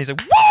 And he's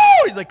like,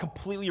 whoa! He's like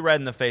completely red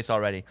in the face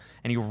already,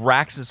 and he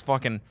racks his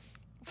fucking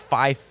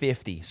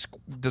 550,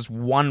 does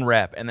 1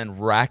 rep, and then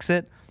racks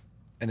it.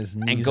 And his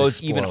knees goes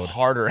explode. even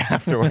harder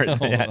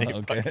afterwards.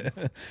 Okay.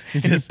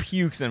 He just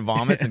pukes and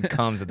vomits and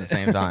comes at the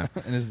same time.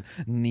 And his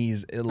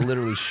knees, it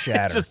literally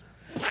shatter. Just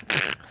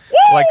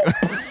like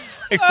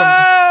from,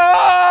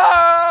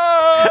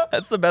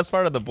 that's the best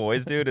part of The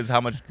Boys, dude, is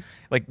how much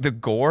like the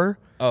gore.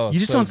 Oh, you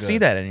just so don't good. see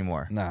that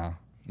anymore. No.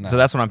 So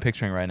that's what I'm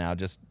picturing right now.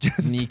 Just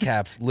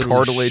kneecaps literally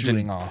cartilage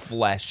shooting and off.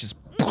 flesh just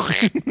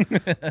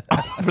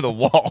over the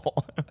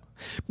wall.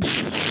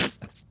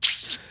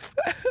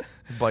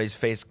 Buddy's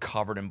face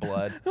covered in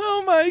blood.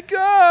 Oh my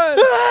God.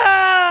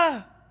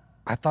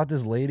 I thought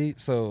this lady,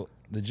 so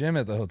the gym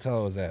at the hotel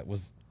I was at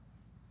was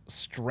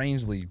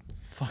strangely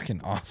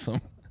fucking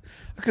awesome.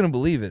 I couldn't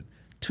believe it.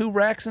 2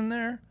 racks in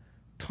there,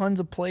 tons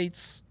of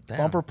plates,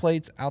 bumper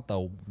plates out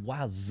the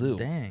wazoo.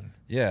 Dang.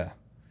 Yeah.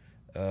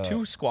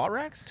 2 squat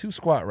racks? 2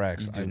 squat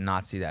racks. You do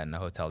not see that in a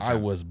hotel gym. I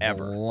was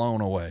ever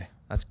blown away.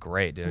 That's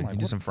great, dude. Like, you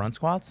do some front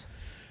squats?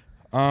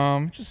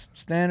 Just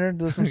standard.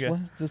 Did some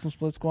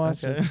split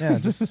squats. Okay. Yeah,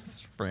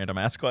 just random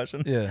ass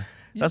question. Yeah.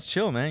 That's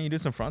chill, man. You do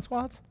some front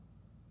squats?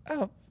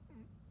 Oh.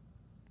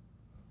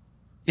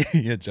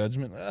 Yeah,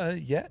 judgment.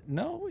 Yeah,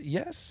 no,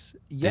 yes,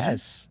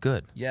 yes.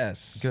 Good.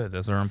 Yes. Good.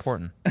 Those are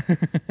important.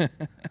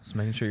 Just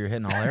making sure you're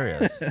hitting all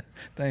areas.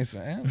 Thanks,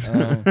 man.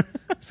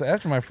 So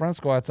after my front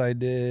squats, I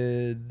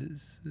did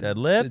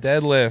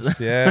deadlifts.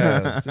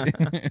 Yeah.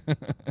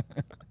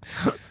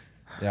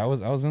 Yeah, I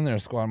was in there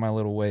squatting my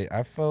little weight.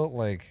 I felt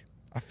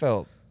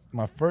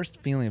my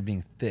first feeling of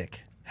being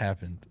thick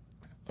happened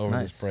over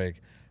this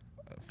break.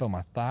 I felt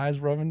my thighs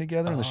rubbing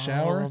together in the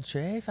shower. A little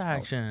chafe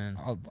action.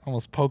 I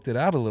almost poked it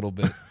out a little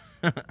bit.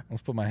 I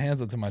almost put my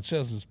hands up to my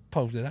chest and just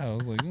poked it out. I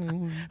was like,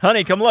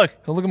 honey, come look.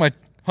 Look at my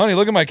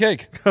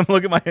cake. Come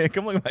look at my cake.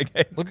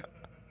 Look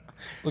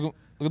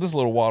at this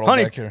little waddle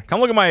honey, back here. Come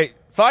look at my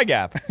thigh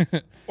gap.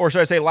 Or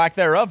should I say lack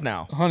thereof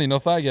now? Honey, no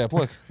thigh gap.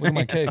 Look at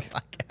my cake.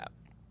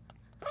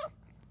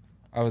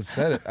 I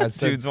said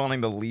Dude's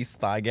wanting the least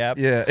thigh gap.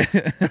 Yeah.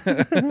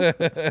 Look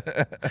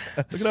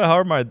at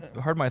how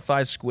hard my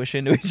thighs squish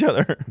into each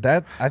other.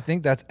 I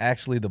think that's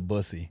actually the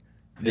bussy.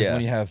 Yeah.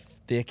 When you have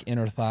thick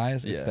inner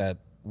thighs, it's that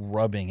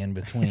rubbing in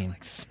between.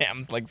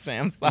 Sam's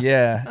thighs.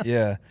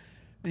 Yeah.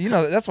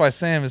 That's why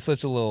Sam is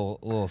such a little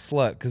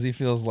slut, because he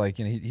feels like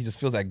he just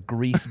feels that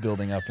grease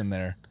building up in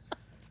there.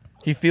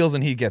 He feels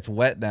and he gets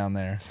wet down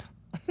there.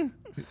 It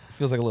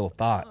feels like a little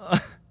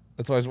thought.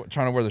 That's why I was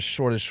trying to wear the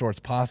shortest shorts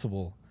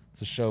possible.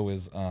 The show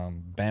is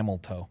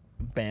Bamel Toe.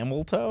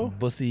 Bamel Toe?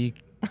 Bussy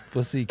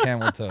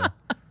camel toe.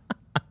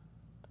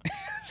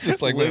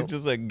 Just like Luke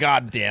just like,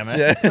 God damn it.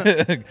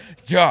 Yeah.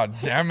 God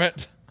damn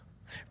it.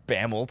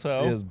 Bamel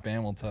Toe? It is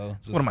Bamel Toe.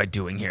 What am I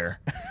doing here?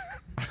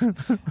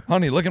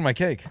 Honey, look at my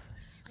cake.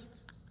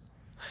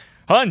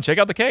 Hun, check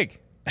out the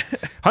cake.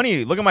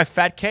 Honey, look at my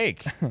fat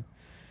cake.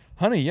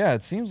 Honey, yeah,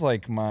 it seems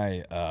like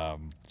my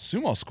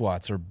sumo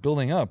squats are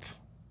building up.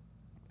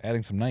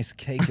 Adding some nice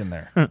cake in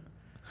there.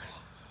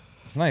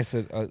 It's nice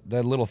that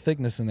that little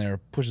thickness in there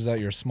pushes out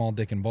your small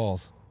dick and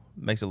balls.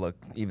 Makes it look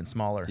even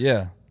smaller.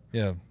 Yeah.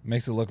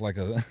 Makes it look like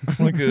a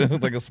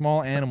like a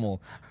small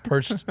animal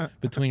perched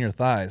between your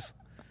thighs.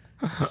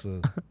 It's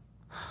a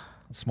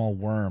small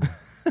worm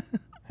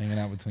hanging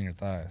out between your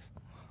thighs.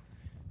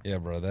 Yeah,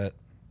 bro.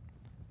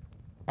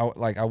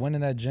 I went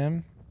in that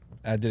gym.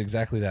 I did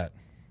exactly that.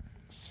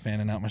 Just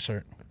fanning out my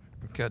shirt.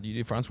 Good. You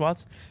do front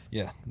squats?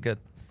 Yeah. Good.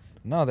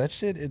 No, that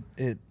shit.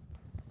 It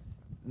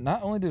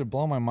not only did it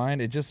blow my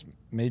mind, it just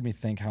made me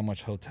think how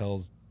much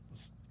hotels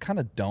kind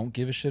of don't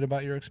give a shit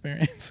about your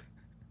experience.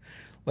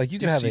 Like you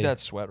Do could you have see that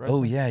sweat right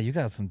Oh there? yeah, you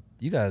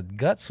got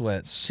gut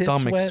sweat, tit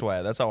Stomach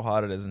sweat. That's how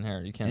hot it is in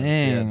here. You can't even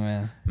see it. Dang,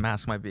 man.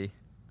 Mask might be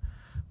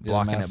Yeah,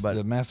 blocking the it, but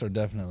the masks are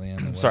definitely in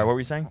the way. sorry, what were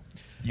you saying?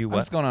 You I'm what?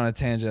 just going on a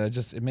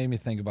tangent. It made me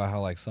think about how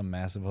like some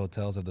massive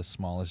hotels have the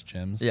smallest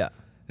gyms. Yeah.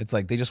 It's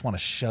like they just want to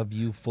shove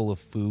you full of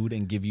food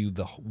and give you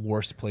the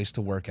worst place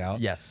to work out.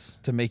 Yes.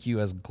 To make you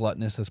as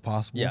gluttonous as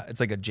possible. Yeah,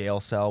 it's like a jail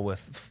cell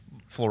with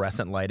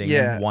fluorescent lighting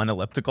Yeah. and one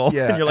elliptical.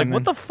 Yeah, And you're like, and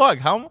what then- the fuck?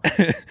 How?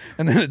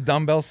 And then a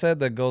dumbbell set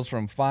that goes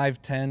from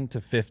 5'10"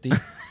 to 50.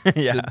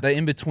 Yeah. The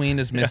in between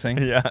is missing.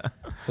 Yeah.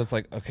 So it's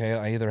like, okay,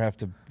 I either have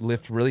to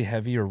lift really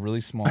heavy or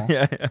really small.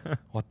 Yeah.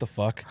 What the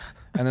fuck?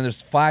 And then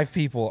there's 5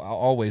 people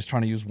always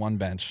trying to use one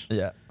bench.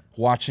 Yeah.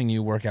 Watching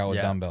you work out with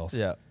Yeah. dumbbells.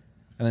 Yeah.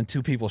 And then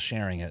 2 people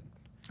sharing it.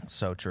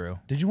 So true.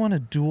 Did you want a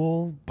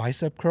dual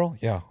bicep curl?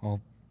 Yeah.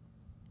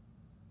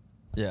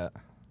 Yeah.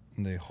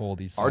 And they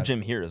hold each Our side.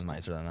 gym here is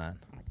nicer than that.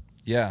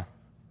 Yeah.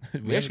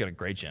 We actually got a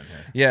great gym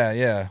here.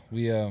 Yeah.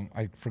 We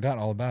I forgot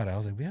all about it. I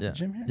was like, we have a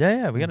gym here?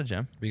 Yeah, we got a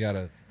gym. We got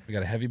a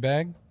heavy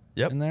bag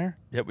in there.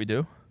 Yep, we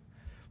do.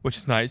 Which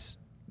is nice.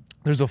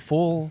 There's a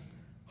full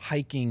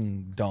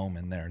hiking dome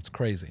in there. It's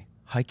crazy.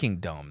 Hiking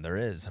dome, there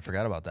is. I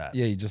forgot about that.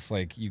 Yeah,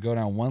 you go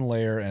down one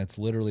layer and it's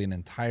literally an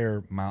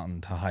entire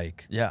mountain to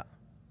hike. Yeah.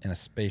 In a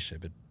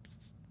spaceship. It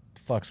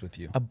fucks with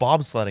you. A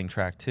bobsledding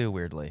track too,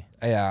 weirdly.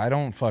 Yeah, I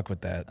don't fuck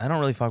with that. I don't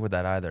really fuck with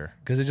that either.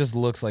 Because it just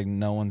looks like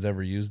no one's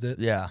ever used it.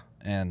 Yeah.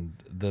 And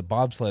the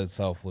bobsled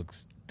itself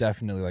looks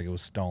definitely like it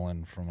was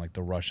stolen from like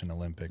the Russian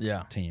Olympic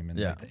team in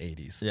like the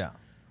 80s. Yeah.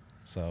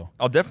 So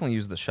I'll definitely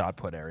use the shot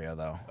put area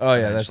though. Oh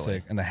yeah, that's eventually.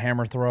 sick. And the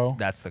hammer throw.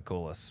 That's the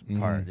coolest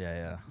part.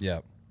 Yeah.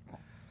 Yep.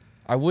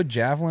 I would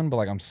javelin, but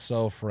like I'm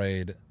so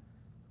afraid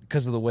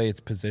because of the way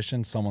it's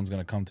positioned, someone's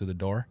gonna come through the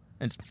door.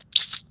 And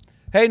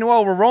hey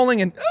Noel, we're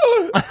rolling and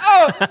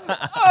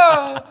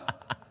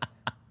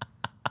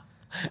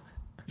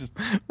just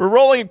we're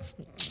rolling.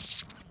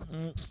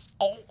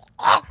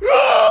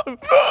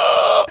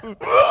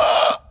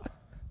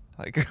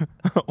 Like,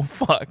 oh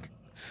fuck.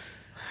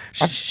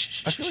 I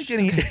feel like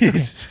getting.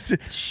 It's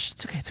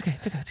okay. It's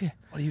okay.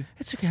 What are you?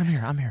 It's okay. I'm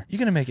here. You're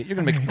gonna make it. You're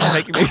gonna make it.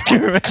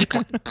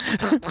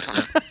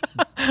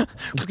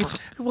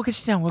 We'll get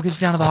you down. We'll get you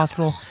down to the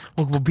hospital.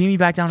 We'll beam you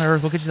back down to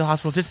Earth. We'll get you to the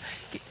hospital.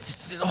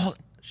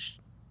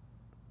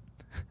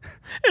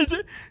 Is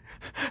it?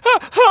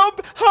 How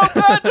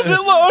bad does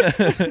it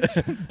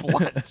look?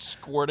 Blood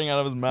squirting out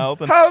of his mouth.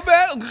 And How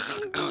bad?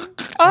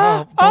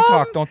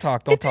 Don't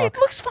talk. It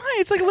looks fine.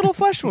 It's like a little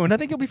flesh wound. I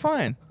think you'll be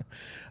fine.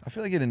 I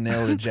feel like getting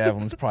nailed with a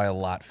javelin is probably a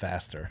lot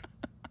faster.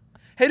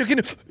 Hey, dude, can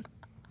you...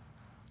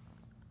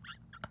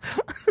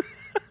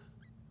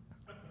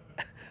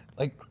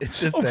 Like, it's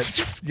just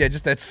that... Yeah,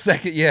 just that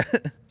second, yeah.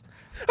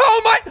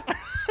 Oh, my...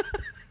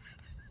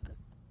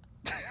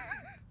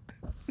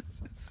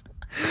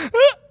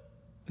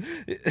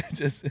 It's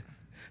just...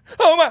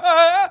 Oh,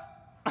 my...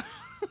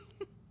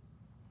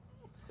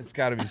 It's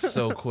got to be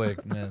so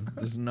quick, man.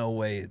 There's no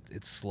way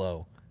it's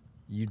slow.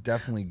 You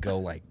definitely go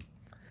like...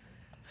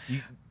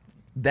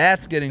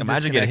 That's getting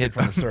Imagine getting hit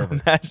from the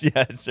server.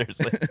 Yeah,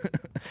 seriously.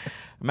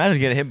 Imagine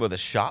getting hit with a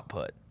shot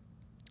put.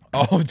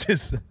 Oh,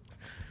 just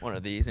one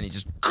of these, and he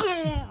just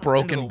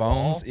broken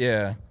bones.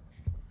 Yeah,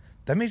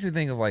 that makes me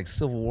think of like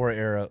Civil War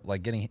era,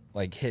 like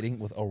hitting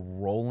with a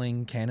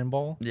rolling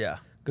cannonball. Yeah,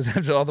 because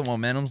after all the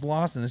momentum's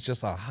lost, and it's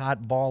just a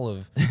hot ball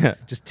of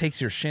just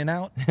takes your shin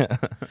out.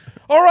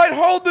 All right,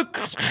 hold the.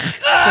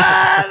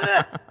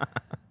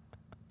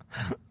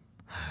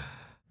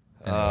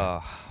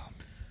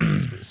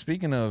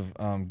 Speaking of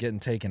getting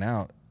taken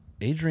out,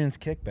 Adrian's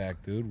kickback,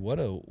 dude. What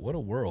a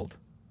world.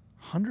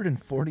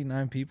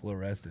 149 people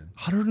arrested.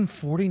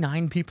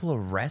 149 people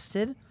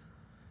arrested?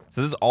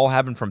 So this all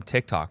happened from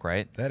TikTok,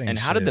 right? That ain't And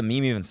how did shit. the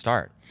meme even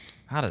start?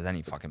 How does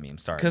any fucking meme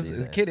start? Because these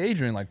the days? kid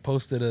Adrian like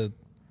posted an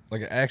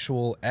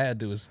actual ad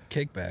to his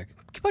kickback.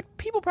 But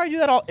people probably do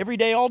that every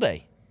day, all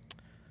day.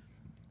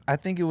 I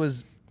think it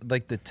was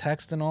like the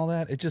text and all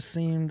that. It just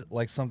seemed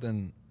like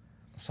something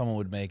someone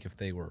would make if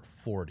they were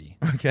 40.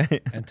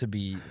 Okay. And to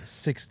be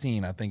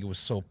 16, I think it was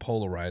so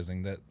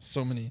polarizing that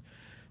so many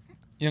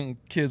young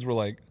kids were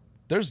like,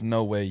 there's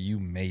no way you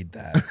made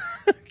that.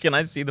 Can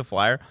I see the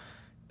flyer?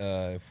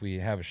 If we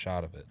have a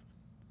shot of it.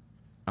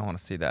 I want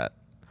to see that.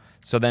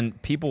 So then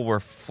people were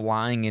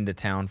flying into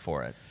town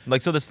for it.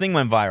 Like, so this thing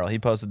went viral. He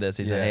posted this.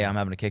 He said, Yeah. hey, I'm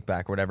having a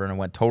kickback or whatever. And it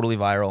went totally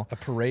viral. A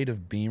parade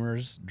of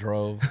Beamers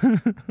drove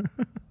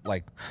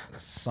like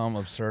some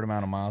absurd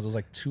amount of miles. It was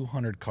like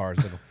 200 cars,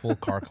 like a full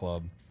car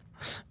club,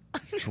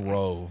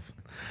 drove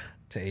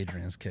to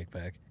Adrian's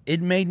kickback. It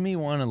made me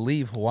want to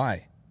leave Hawaii.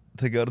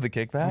 To go to the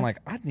kickback? I'm like,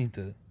 I need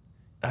to.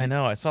 I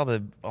know. I saw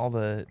all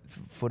the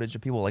footage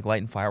of people like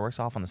lighting fireworks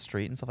off on the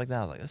street and stuff like that.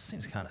 I was like, this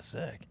seems kind of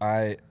sick.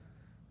 I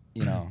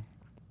know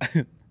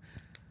the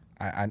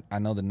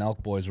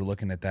Nelk boys were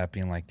looking at that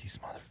being like, these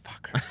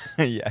motherfuckers.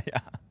 Yeah.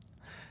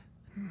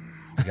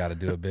 We got to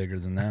do it bigger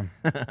than them.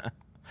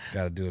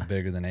 Got to do it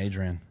bigger than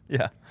Adrian.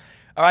 Yeah.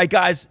 All right,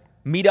 guys.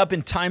 Meet up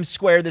in Times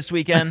Square this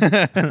weekend.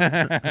 Yeah,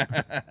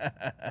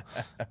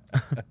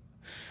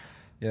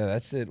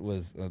 that shit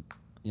was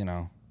you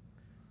know,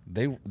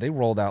 they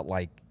rolled out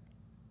like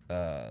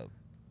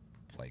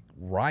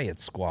riot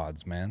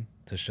squads, man,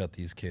 to shut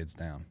these kids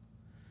down.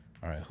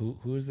 All right,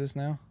 who is this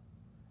now?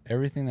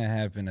 Everything that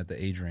happened at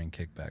the Adrian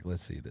kickback.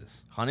 Let's see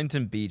this.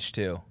 Huntington Beach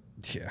too.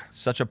 Yeah.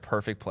 Such a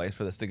perfect place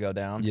for this to go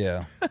down.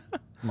 Yeah.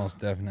 Most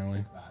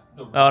definitely.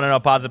 Oh no,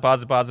 pause it. What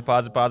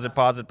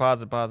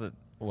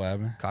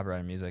happened?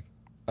 Copyrighted music.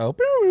 Oh.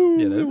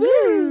 Yeah.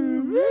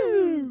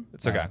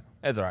 It's okay.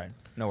 It's all right.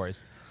 No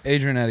worries.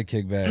 Adrian had a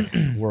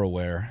kickback. We're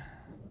aware.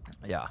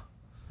 Yeah.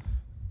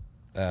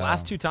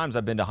 Last 2 times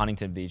I've been to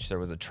Huntington Beach, there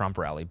was a Trump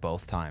rally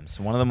both times.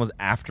 One of them was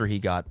after he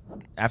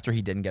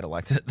didn't get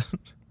elected.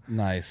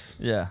 Nice.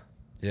 Yeah.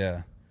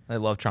 Yeah. They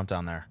love Trump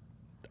down there.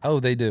 Oh,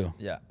 they do.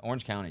 Yeah.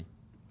 Orange County.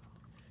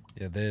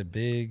 Yeah, they're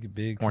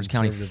big. Orange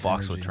County conservative fucks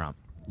energy. with Trump.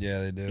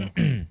 Yeah, they do.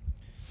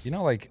 You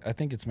know, like, I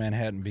think it's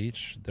Manhattan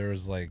Beach.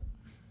 There's like,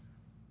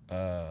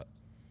 I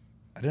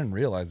didn't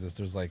realize this.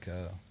 There's like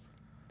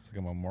it's like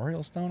a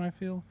memorial stone, I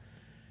feel,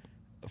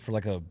 for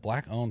like a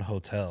black-owned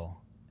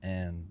hotel,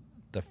 and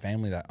the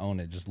family that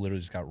owned it just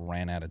literally got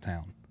ran out of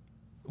town.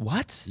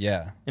 What?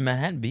 Yeah. In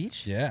Manhattan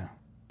Beach? Yeah.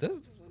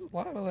 There's a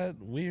lot of that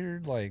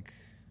weird, like,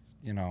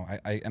 you know,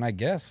 I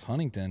guess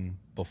Huntington,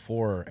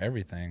 before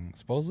everything,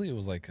 supposedly it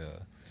was like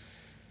a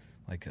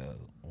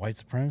white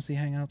supremacy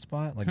hangout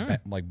spot, like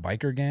like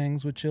biker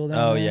gangs would chill down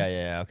Oh there.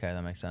 yeah. Okay,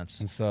 that makes sense.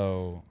 And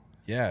so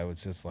yeah, it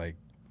was just like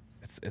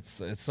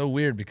it's so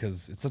weird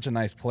because it's such a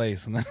nice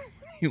place, and then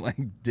you like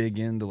dig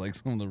into like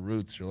some of the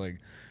roots, you're like,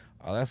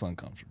 oh, that's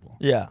uncomfortable.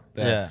 Yeah,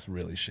 that's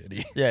really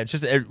shitty. Yeah, it's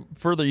just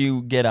further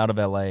you get out of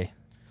LA.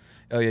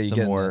 Oh yeah, you the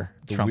get more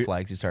the Trump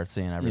flags you start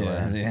seeing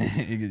everywhere.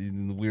 Yeah, you get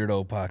in the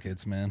weirdo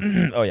pockets,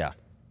 man. Oh yeah.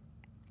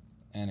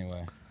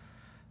 Anyway,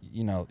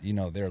 you know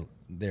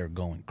they're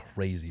going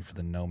crazy for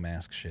the no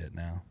mask shit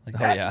now. Like,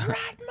 That's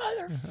right,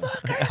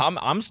 motherfucker.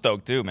 I'm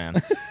stoked too,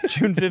 man.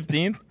 June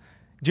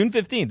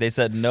 15th, they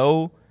said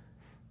no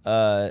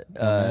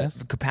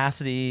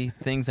capacity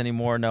things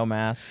anymore, no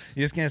masks.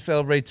 You just can't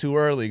celebrate too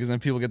early because then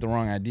people get the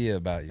wrong idea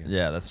about you.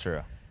 Yeah, that's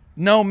true.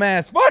 No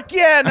mask. Fuck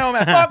yeah, no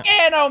mask. Fuck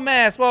yeah, no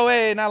mask. Whoa,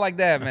 hey, not like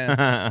that, man.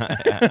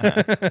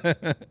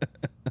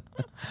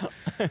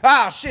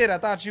 Ah, shit, I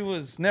thought you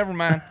was. Never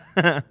mind.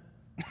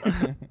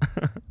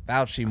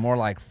 Fauci, more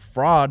like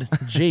fraud.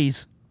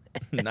 Jeez.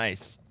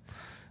 Nice.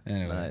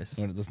 Anyway, Nice.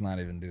 Let's not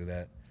even do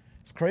that.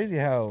 It's crazy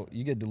how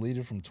you get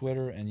deleted from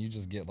Twitter and you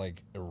just get,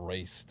 like,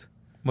 erased.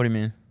 What do you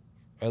mean?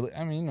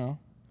 I mean, you know,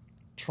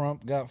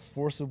 Trump got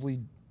forcibly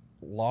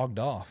logged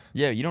off.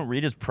 Yeah, you don't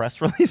read his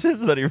press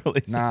releases that he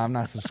releases? Nah, I'm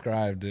not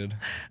subscribed, dude.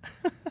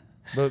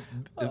 But,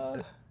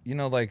 you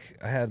know, like,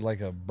 I had,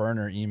 like, a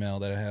burner email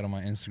that I had on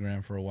my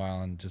Instagram for a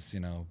while, and just, you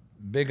know,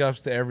 big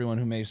ups to everyone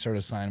who made sure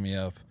to sign me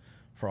up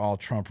for all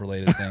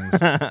Trump-related things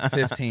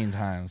 15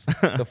 times.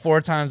 The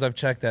 4 times I've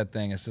checked that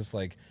thing, it's just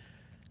like,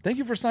 thank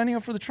you for signing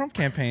up for the Trump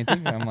campaign.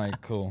 I'm like,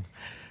 cool.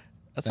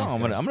 That's Thanks, how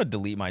I'm guys. gonna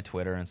delete my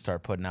Twitter and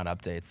start putting out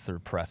updates through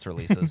press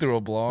releases. Through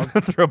a blog?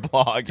 Through a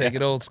blog. Just take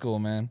it old school,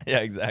 man. Yeah,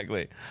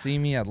 exactly. See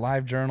me at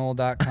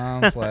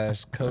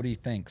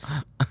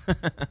livejournal.com/CodyThinks.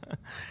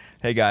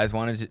 Hey guys,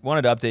 wanted to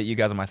update you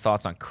guys on my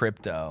thoughts on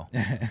crypto.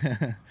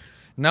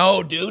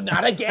 No, dude,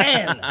 not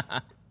again.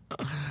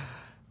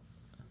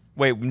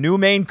 Wait, New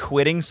Maine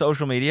quitting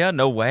social media?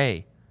 No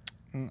way.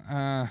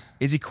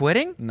 Is he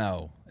quitting?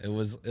 No, it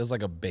was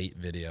like a bait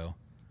video.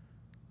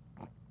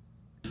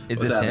 Is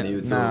What's this happening,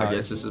 him? YouTube? No, I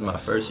guess this is my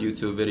first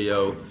YouTube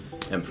video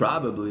in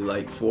probably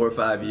like 4 or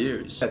 5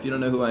 years. If you don't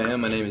know who I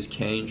am, my name is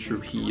Kane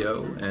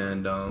Trujillo,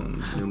 and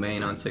New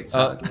Maine on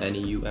TikTok,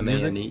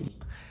 Neumane.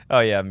 Oh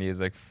yeah,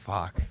 music.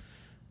 Fuck.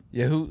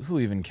 Yeah, who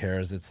even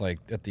cares? It's like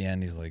at the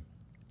end he's like,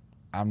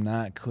 I'm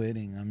not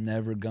quitting. I'm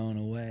never going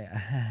away.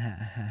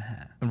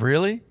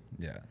 Really?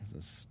 Yeah. It's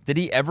just, Did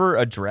he ever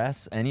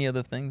address any of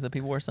the things that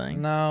people were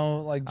saying?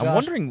 no, like I'm Josh,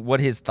 wondering what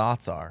his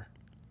thoughts are.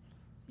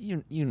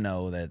 You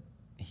know that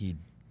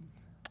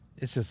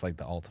it's just like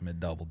the ultimate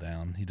double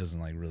down. He doesn't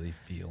like really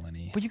feel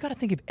any. But you got to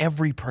think if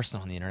every person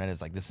on the internet is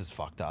like, this is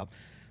fucked up.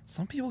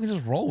 Some people can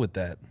just roll with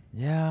that.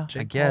 Yeah,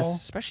 Jake I guess. Paul?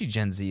 Especially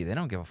Gen Z. They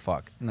don't give a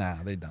fuck.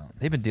 Nah, they don't.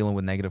 They've been dealing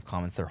with negative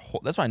comments their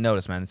whole... That's what I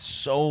noticed, man.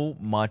 So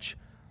much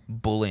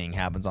bullying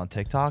happens on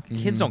TikTok.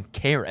 Kids don't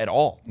care at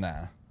all.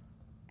 Nah,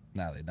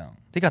 they don't.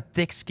 They got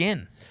thick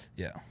skin.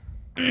 Yeah.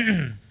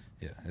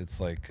 Yeah,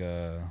 it's like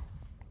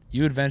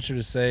you would venture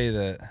to say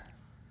that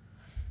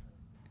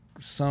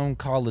some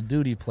Call of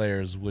Duty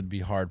players would be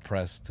hard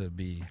pressed to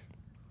be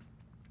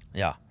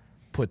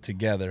put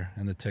together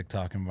in the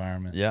TikTok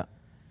environment. Yeah.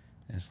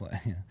 It's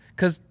like,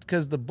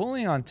 because the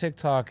bullying on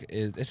TikTok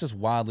it's just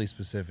wildly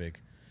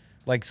specific.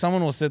 Like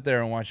someone will sit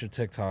there and watch your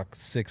TikTok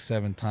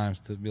 6-7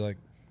 times to be like,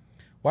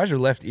 why is your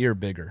left ear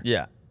bigger?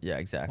 Yeah,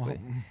 exactly.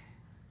 Well,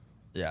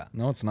 yeah.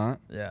 No, it's not.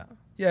 Yeah.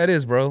 Yeah, it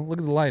is, bro. Look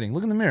at the lighting.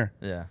 Look in the mirror.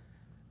 Yeah.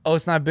 Oh,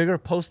 it's not bigger?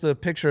 Post a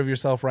picture of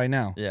yourself right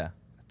now. Yeah.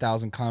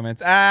 1,000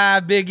 comments.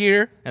 Big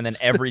ear. And then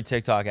every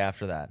TikTok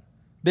after that.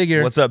 Big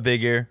ear. What's up,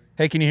 big ear?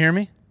 Hey, can you hear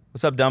me?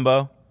 What's up,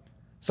 Dumbo?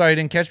 Sorry, you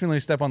didn't catch me. Let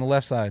me step on the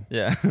left side.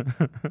 Yeah.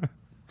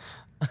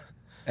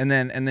 And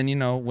then you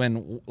know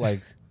when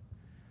like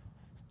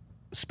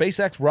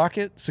SpaceX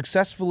rocket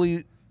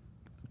successfully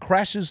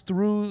crashes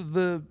through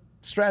the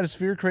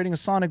stratosphere, creating a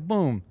sonic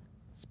boom.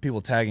 There's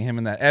people tagging him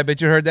in that. I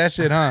bet you heard that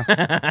shit, huh?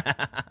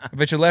 I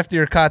bet your left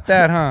ear caught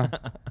that, huh?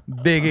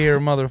 Big ear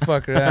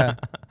motherfucker.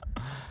 That.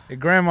 Your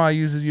grandma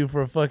uses you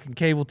for a fucking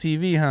cable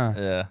TV, huh?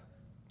 Yeah.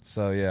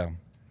 So,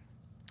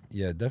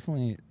 yeah,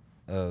 definitely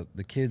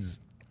the kids,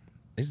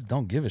 they just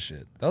don't give a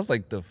shit. That was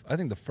like I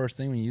think the first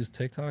thing when you use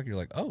TikTok, you're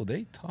like, oh,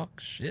 they talk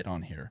shit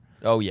on here.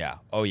 Oh, yeah.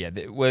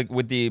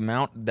 With the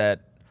amount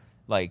that,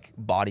 like,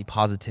 body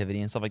positivity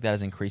and stuff like that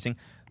is increasing,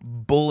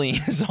 bullying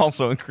is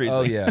also increasing.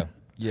 Oh, yeah.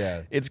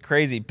 Yeah. It's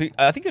crazy.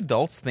 I think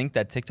adults think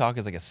that TikTok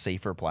is, like, a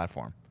safer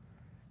platform.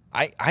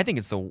 I think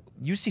it's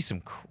you see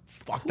some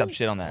fucked up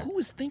shit on that. Who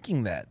is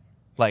thinking that?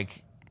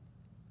 Like,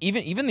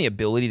 even the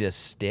ability to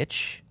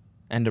stitch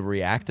and to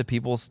react to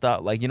people's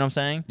stuff, like, you know what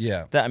I'm saying?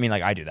 Yeah. I mean,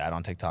 like, I do that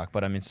on TikTok,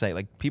 but I mean, say,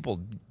 like,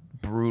 people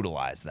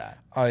brutalize that.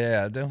 Oh,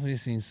 yeah. I've definitely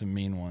seen some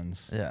mean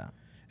ones. Yeah.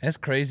 And it's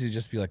crazy to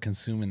just be, like,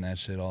 consuming that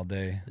shit all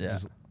day. Yeah.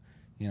 Just,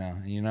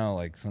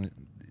 like,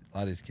 a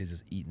lot of these kids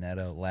just eating that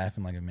out,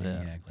 laughing like a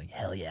maniac. Like,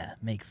 hell yeah,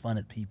 make fun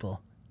of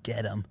people.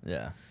 Get them.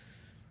 Yeah.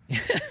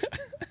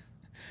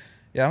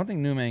 Yeah, I don't think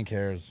Newman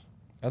cares.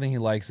 I think he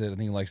likes it. I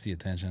think he likes the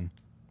attention.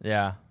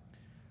 Yeah.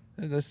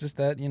 That's just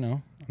that,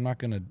 I'm not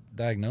going to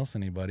diagnose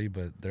anybody,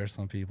 but there are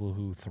some people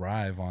who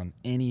thrive on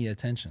any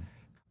attention.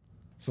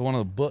 So one of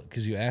the books,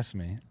 because you asked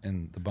me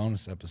in the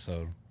bonus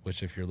episode,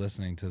 which if you're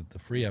listening to the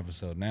free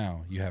episode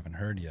now, you haven't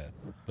heard yet,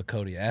 but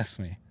Cody asked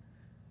me,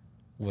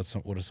 what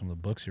are some of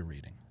the books you're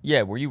reading?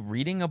 Yeah, were you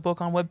reading a book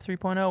on Web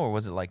 3.0 or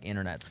was it like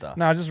internet stuff?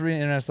 No, I was just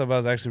reading internet stuff. I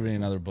was actually reading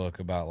another book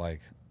about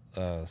like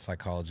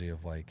psychology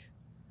of like,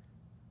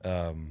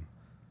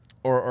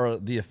 or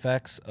the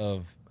effects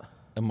of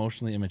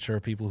emotionally immature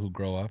people who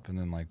grow up and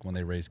then like when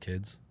they raise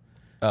kids.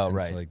 Oh, and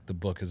right. So, like the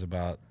book is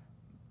about,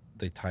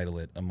 they title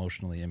it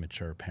Emotionally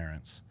Immature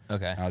Parents.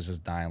 Okay. And I was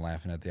just dying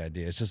laughing at the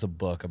idea. It's just a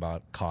book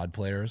about COD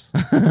players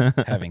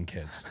having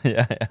kids.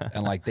 Yeah.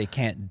 And like they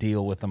can't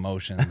deal with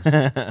emotions.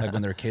 Like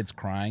when their kid's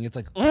crying, it's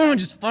like, oh,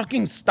 just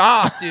fucking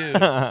stop, dude.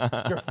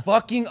 You're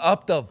fucking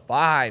up the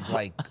vibe.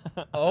 Like,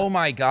 oh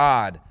my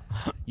God.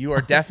 You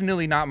are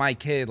definitely not my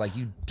kid. Like,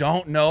 you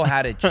don't know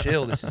how to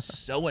chill. This is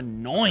so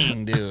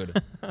annoying,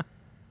 dude.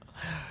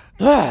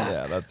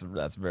 Yeah,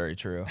 that's very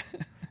true.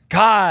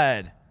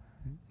 God,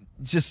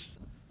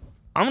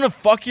 I'm gonna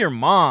fuck your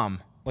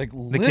mom. Like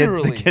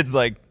literally, the kid's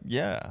like,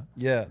 yeah,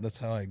 that's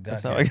how I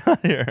got. That's how I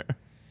got here.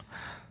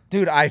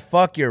 Dude, I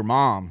fuck your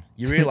mom.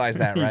 You realize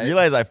that, right? You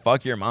realize I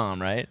fuck your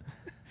mom, right?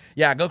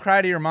 Yeah, go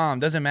cry to your mom.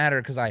 Doesn't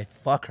matter because I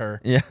fuck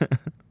her. Yeah.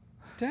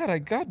 Dad, I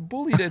got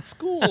bullied at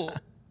school.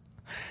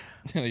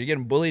 You're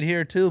getting bullied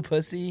here too,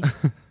 pussy.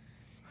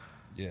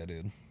 Yeah,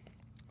 dude. It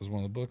was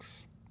one of the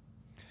books.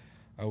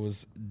 I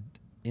was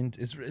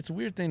it's a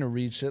weird thing to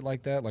read shit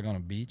like that, like on a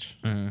beach.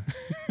 Mm-hmm.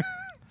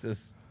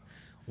 This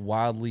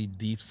wildly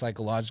deep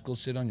psychological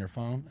shit on your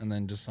phone, and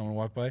then just someone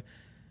walk by.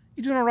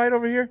 You doing all right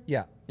over here?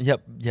 Yeah.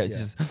 Yep. Yeah.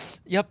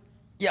 Just yep.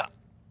 Yeah.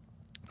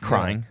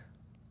 Crying.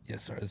 Yeah.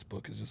 Sorry, this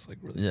book is just like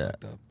really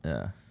fucked up.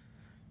 Yeah.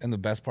 And the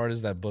best part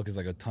is that book is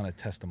like a ton of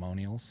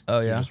testimonials. Oh,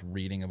 so yeah? You're just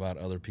reading about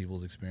other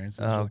people's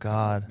experiences. Oh, like,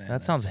 God. man,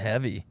 that sounds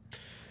heavy.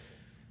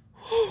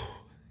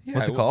 Yeah,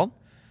 What's it called?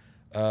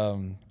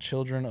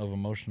 Children of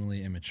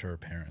Emotionally Immature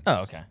Parents.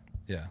 Oh, okay.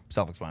 Yeah.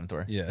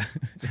 Self-explanatory. Yeah.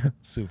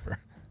 Super.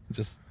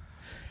 Just.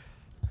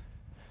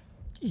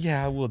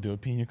 Yeah, we'll do a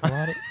pina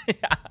colada. Yeah.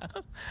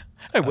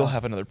 I will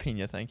have another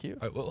pina, thank you.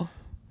 I will.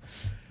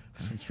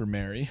 This is for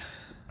Mary.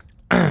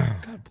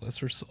 God bless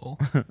her soul.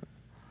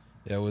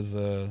 Yeah, it's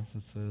a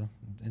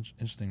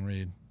interesting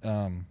read.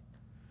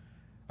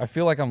 I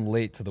feel like I'm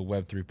late to the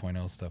Web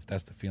 3.0 stuff.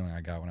 That's the feeling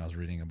I got when I was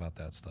reading about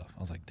that stuff. I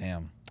was like,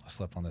 damn, I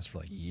slept on this for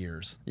like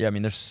years. Yeah, I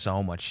mean, there's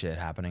so much shit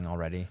happening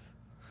already.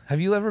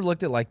 Have you ever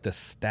looked at like the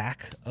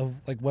stack of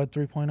like Web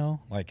 3.0?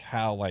 Like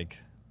how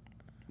like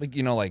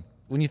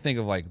when you think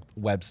of like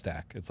web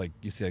stack, it's like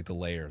you see like the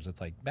layers. It's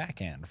like back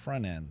end,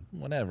 front end,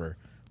 whatever.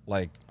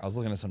 Like I was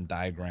looking at some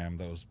diagram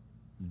that was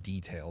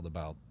detailed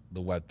about the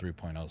Web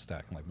 3.0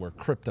 stack and like where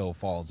crypto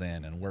falls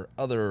in and where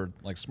other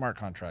like smart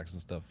contracts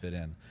and stuff fit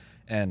in.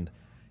 And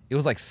it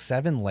was like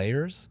 7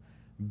 layers.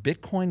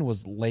 Bitcoin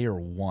was layer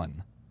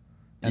 1.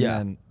 And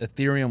then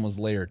Ethereum was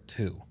layer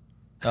 2.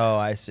 Oh,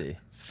 I see.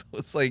 So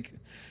it's like,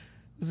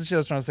 this is what I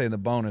was trying to say in the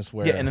bonus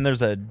where. Yeah, and then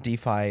there's a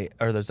DeFi,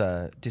 or there's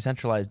a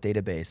decentralized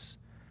database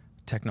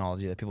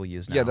technology that people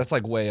use now. Yeah, that's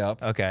like way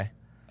up. Okay.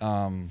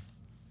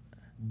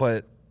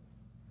 But.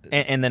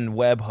 And then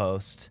web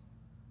host.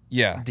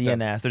 Yeah.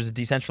 DNS. There's a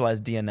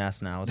decentralized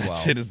DNS now as well.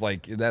 That shit is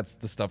like, that's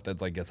the stuff that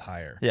like gets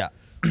higher. Yeah.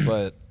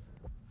 But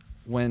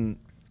when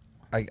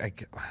I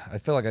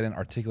feel like I didn't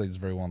articulate this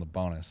very well in the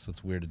bonus, so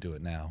it's weird to do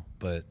it now.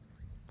 But,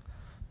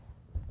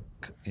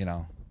 you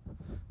know,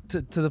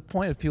 to the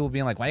point of people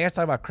being like, why you guys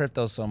talk about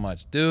crypto so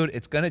much? Dude,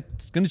 it's gonna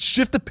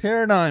shift the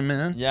paradigm,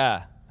 man.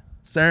 Yeah.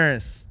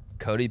 Serious.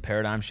 Cody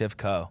Paradigm Shift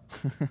Co.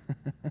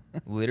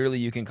 Literally,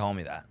 you can call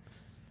me that.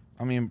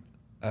 I mean,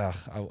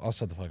 I'll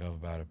shut the fuck up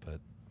about it, but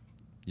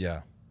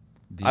yeah.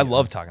 I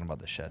love talking about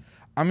this shit.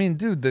 I mean,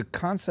 dude, the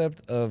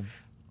concept of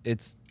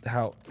it's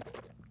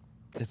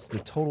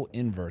the total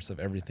inverse of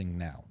everything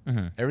now.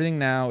 Mm-hmm. Everything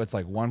now, it's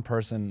like one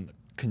person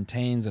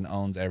contains and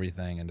owns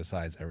everything and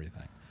decides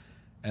everything.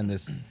 And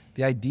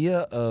the idea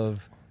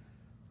of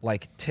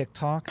like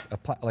TikTok,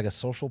 like a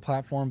social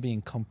platform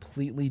being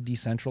completely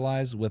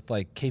decentralized with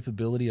like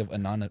capability of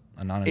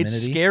anonymity.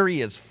 It's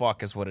scary as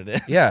fuck is what it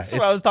is. Yeah. That's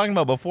what I was talking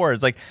about before.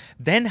 It's like,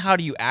 then how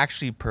do you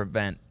actually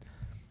prevent,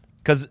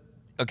 because,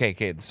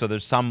 okay, so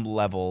there's some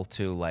level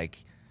to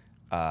like,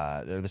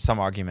 there's some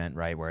argument,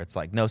 right, where it's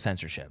like no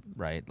censorship,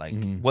 right? Like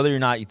whether or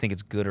not you think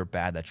it's good or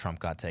bad that Trump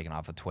got taken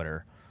off of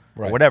Twitter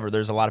or whatever,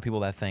 there's a lot of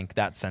people that think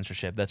that's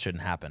censorship, that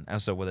shouldn't happen.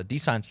 And so with a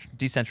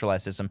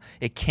decentralized system,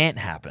 it can't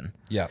happen.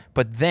 Yeah.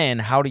 But then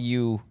how do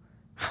you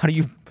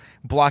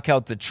block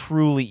out the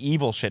truly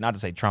evil shit? Not to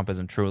say Trump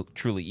isn't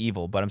truly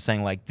evil, but I'm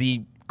saying like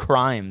the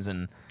crimes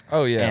and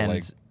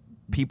like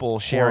people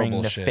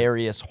sharing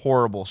nefarious,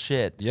 horrible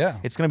shit. Yeah.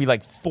 It's going to be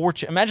like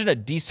 4chan. Imagine a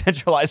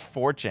decentralized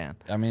 4chan.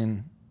 I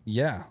mean,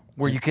 yeah.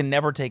 Where you can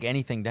never take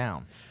anything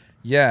down.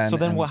 Yeah. So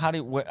then how do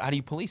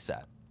you police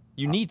that?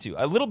 You need to.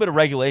 A little bit of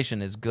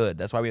regulation is good.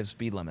 That's why we have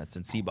speed limits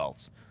and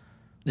seatbelts.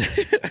 You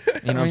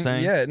know what I'm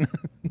saying? Yeah.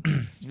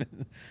 We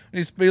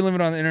need speed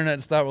limit on the internet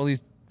to stop all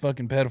these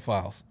fucking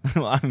pedophiles.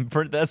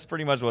 That's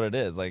pretty much what it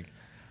is. Like,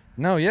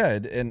 no, yeah.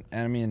 And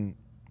I mean,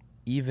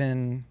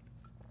 even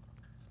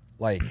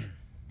like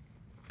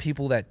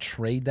people that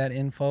trade that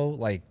info,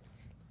 like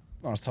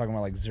I was talking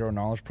about like zero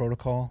knowledge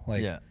protocol,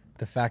 like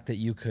the fact that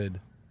you could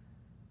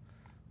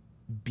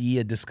be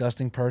a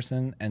disgusting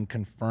person and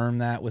confirm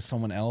that with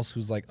someone else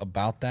who's like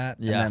about that,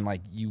 and then like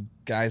you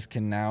guys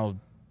can now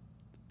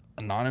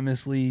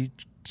anonymously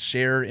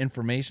share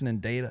information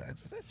and data.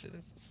 That shit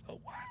is so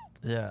wild.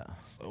 Yeah,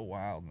 it's so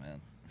wild,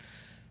 man.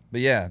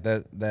 But yeah,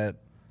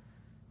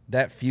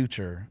 that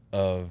future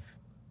of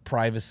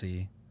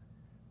privacy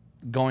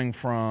going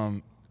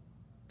from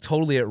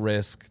totally at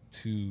risk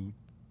to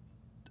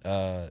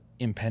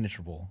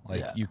impenetrable.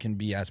 Like you can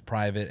be as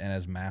private and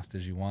as masked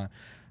as you want.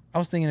 I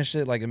was thinking of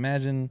shit like,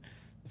 imagine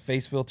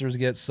face filters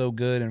get so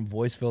good and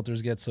voice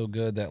filters get so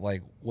good that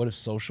like, what if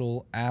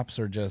social apps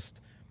are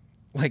just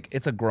like,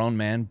 it's a grown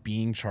man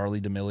being Charlie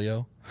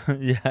D'Amelio.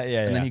 And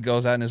then he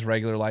goes out in his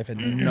regular life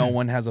and no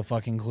one has a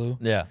fucking clue.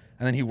 Yeah.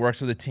 And then he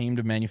works with a team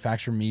to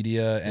manufacture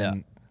media,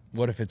 and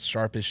what if it's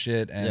sharp as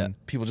shit and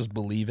people just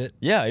believe it?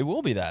 Yeah, it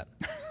will be that.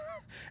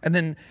 And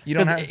then you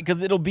don't have,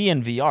 because it'll be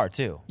in VR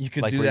too. You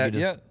could do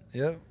that.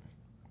 Yeah.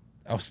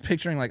 I was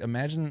picturing like,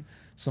 imagine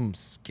some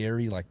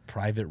scary like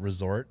private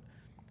resort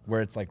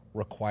where it's like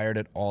required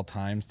at all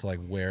times to like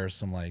wear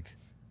some like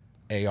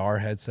AR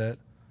headset,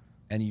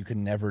 and you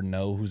can never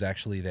know who's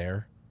actually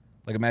there.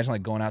 Like imagine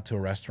like going out to a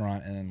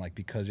restaurant and then like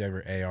because you have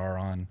your AR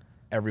on,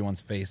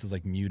 everyone's face is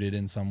like muted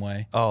in some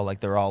way. Oh,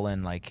 like they're all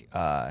in like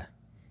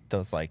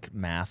those like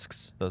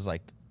masks, those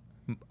like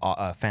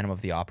Phantom of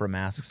the Opera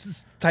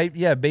masks type.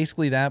 Yeah,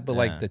 basically that, but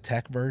like the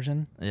tech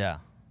version. Yeah,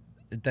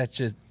 that's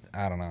just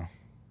I don't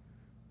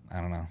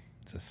know.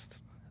 Just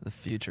the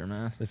future,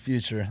 man. The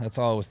future. That's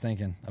all I was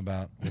thinking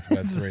about with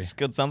Web3.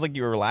 Good. Sounds like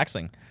you were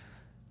relaxing.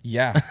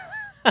 Yeah.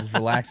 I was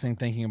relaxing,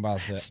 thinking about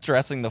that.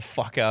 Stressing the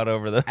fuck out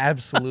over the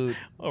absolute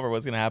over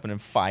what's gonna happen in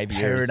 5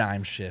 years.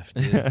 Paradigm shift,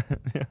 dude.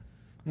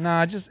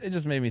 Nah, it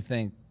just made me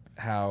think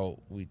how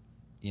we,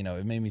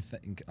 it made me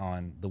think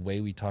on the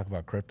way we talk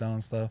about crypto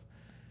and stuff.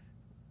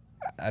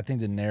 I think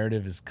the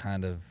narrative is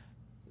kind of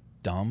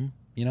dumb.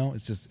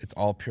 It's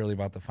all purely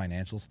about the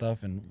financial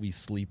stuff, and we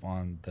sleep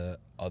on the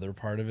other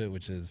part of it,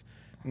 which is,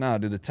 no,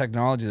 dude, the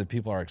technology that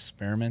people are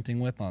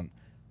experimenting with on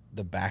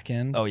the back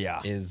end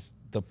is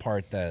the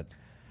part that,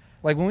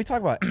 like, when we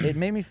talk about, it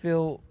made me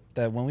feel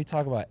that when we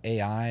talk about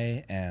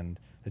AI and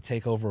the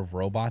takeover of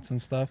robots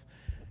and stuff,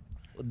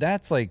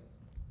 that's like,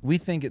 we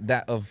think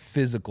that of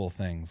physical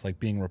things, like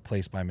being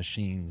replaced by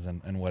machines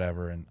and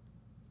whatever, and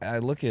I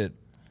look at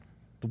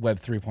the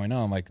Web 3.0,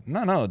 I'm like,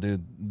 no,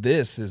 dude,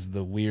 this is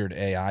the weird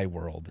AI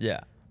world.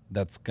 Yeah.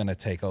 That's going to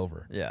take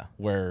over. Yeah.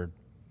 Where,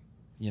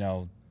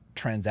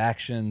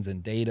 transactions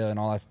and data and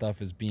all that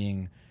stuff is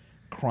being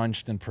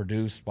crunched and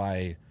produced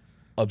by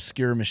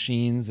obscure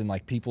machines in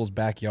like people's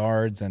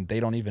backyards, and they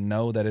don't even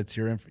know that it's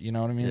your, you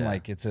know what I mean? Yeah.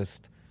 Like, it's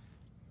just,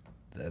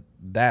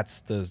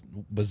 that's the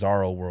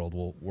bizarro world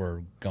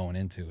we're going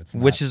into. It's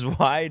not, which is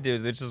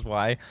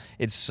why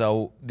it's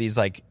so, these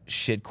like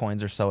shit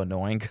coins are so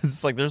annoying, because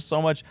it's like there's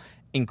so much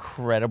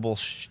incredible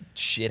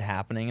shit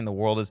happening, and the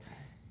world is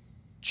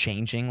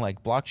changing.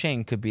 Like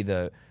blockchain could be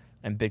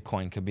and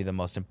Bitcoin could be the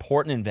most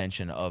important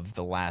invention of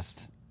the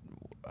last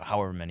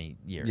however many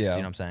years. You know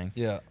what I'm saying?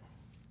 Yeah.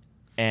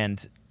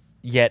 And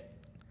yet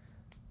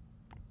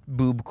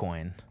boob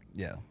coin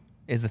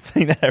is the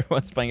thing that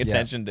everyone's paying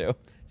attention to.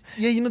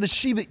 Yeah, the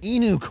Shiba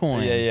Inu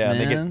coins, man.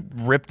 They get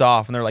ripped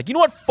off, and they're like, you know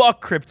what?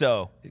 Fuck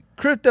crypto.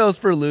 Crypto's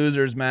for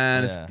losers,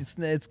 man. Yeah.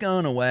 It's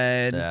going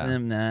away.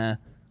 Nah.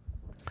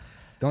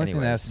 The only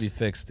thing that has to be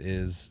fixed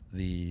is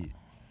the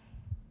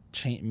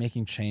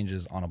making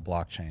changes on a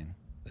blockchain.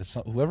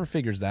 Whoever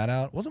figures that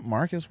out, wasn't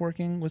Marcus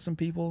working with some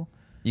people?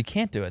 You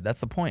can't do it. That's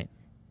the point.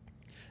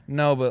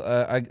 No,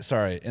 but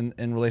sorry.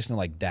 In relation to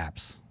like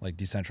dApps, like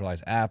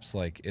decentralized apps,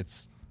 like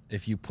it's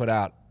if you put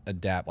out a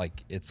dApp,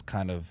 like it's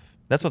kind of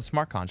That's what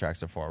smart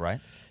contracts are for, right?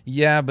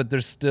 Yeah, but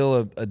there's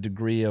still a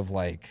degree of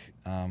like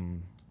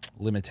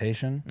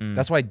limitation.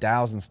 That's why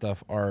DAOs and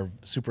stuff are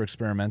super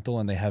experimental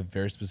and they have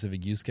very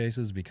specific use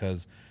cases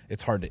because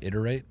it's hard to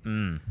iterate.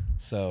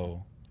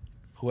 So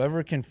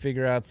whoever can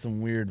figure out some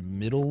weird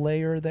middle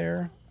layer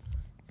there,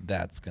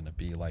 that's gonna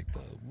be like the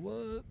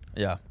what?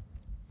 Yeah.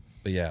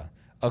 But yeah.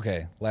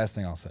 Okay, last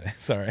thing I'll say.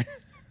 Sorry.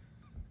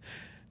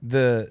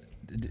 Did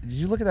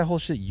you look at that whole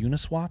shit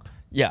Uniswap?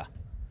 Yeah.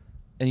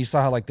 And you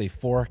saw how like they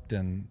forked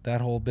and that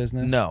whole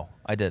business? No,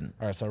 I didn't.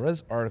 All right, so I read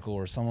this article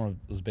where someone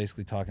was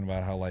basically talking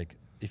about how like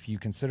if you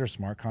consider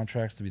smart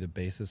contracts to be the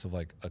basis of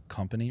like a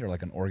company or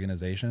like an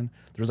organization,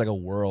 there's like a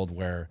world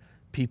where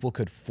people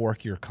could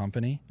fork your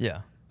company.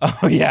 Yeah.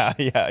 Oh yeah.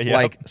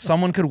 Like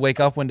someone could wake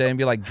up one day and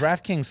be like,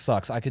 DraftKings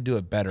sucks, I could do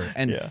it better,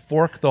 and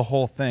fork the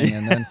whole thing,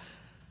 and then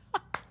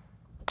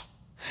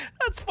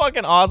that's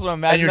fucking awesome.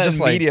 Imagine and you're that just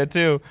in like, media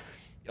too.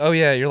 Oh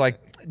yeah, you're like,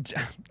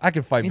 I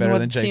could fight better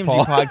than Jake TMG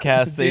Paul.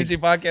 Podcast, TMG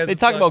podcast. They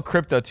talk about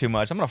crypto too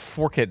much. I'm gonna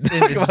fork it.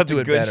 Talk Just about do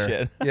the it good better.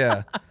 shit.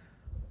 Yeah,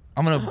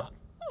 I'm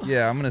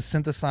gonna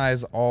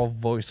synthesize all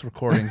voice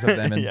recordings of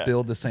them and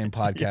build the same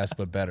podcast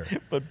but better.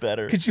 But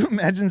better. Could you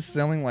imagine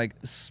selling like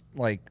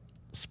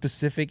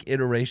specific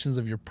iterations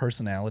of your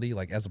personality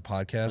like as a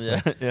podcast?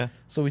 Yeah, like, yeah.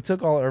 So we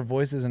took all our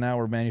voices and now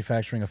we're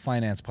manufacturing a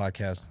finance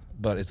podcast,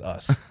 but it's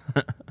us.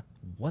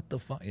 What the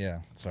fuck?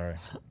 Yeah, sorry.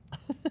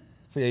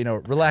 So yeah,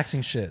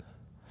 relaxing shit.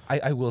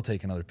 I will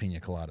take another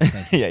pina colada.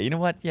 Thank you. Yeah, you know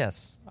what?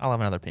 Yes, I'll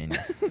have another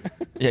pina.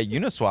 Yeah,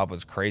 Uniswap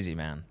was crazy,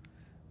 man.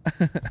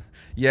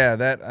 Yeah,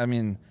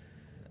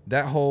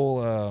 that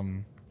whole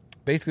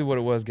basically what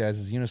it was, guys,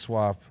 is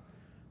Uniswap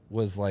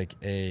was like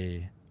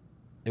it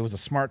was a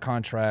smart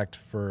contract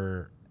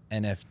for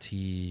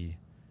NFT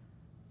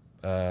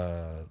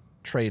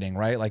trading,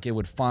 right? Like it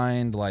would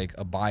find like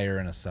a buyer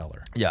and a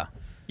seller. Yeah,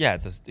 yeah,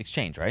 it's an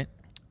exchange, right?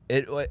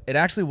 It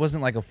actually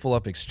wasn't like a full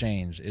up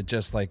exchange. It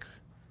just like,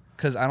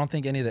 because I don't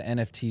think any of the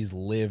NFTs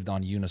lived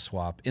on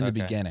Uniswap in the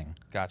beginning.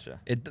 Gotcha.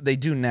 They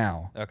do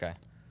now. Okay.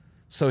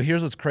 So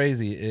here's what's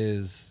crazy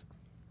is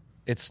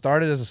it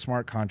started as a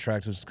smart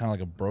contract, which is kind of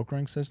like a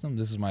brokering system.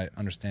 This is my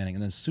understanding.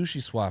 And then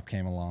SushiSwap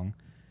came along.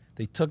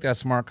 They took that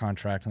smart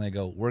contract and they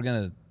go, we're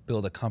going to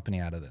build a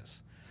company out of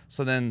this.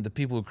 So then the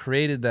people who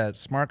created that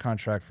smart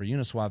contract for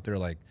Uniswap, they're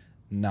like,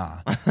 nah.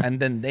 And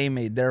then they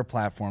made their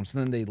platform. So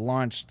then they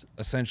launched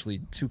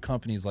essentially two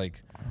companies,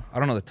 like, I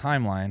don't know the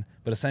timeline,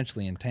 but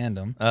essentially in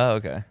tandem. Oh,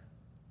 okay.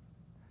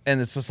 And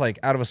it's just like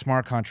out of a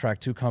smart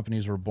contract, two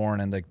companies were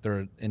born and like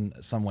they're in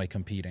some way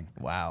competing.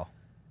 Wow.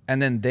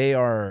 And then they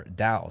are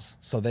DAOs.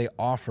 So they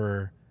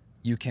offer,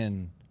 you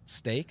can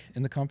stake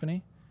in the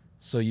company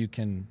so you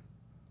can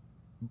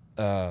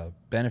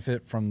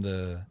benefit from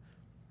the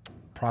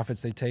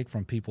profits they take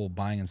from people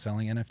buying and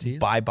selling NFTs.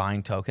 By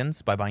buying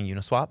tokens, by buying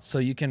Uniswap. So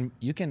you can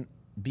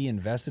be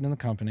invested in the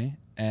company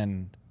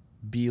and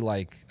be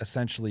like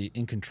essentially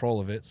in control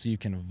of it, so you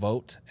can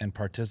vote and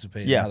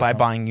participate. Yeah, by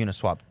buying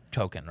Uniswap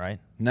token, right?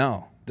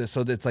 No,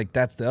 so it's like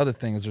that's the other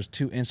thing is there's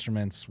two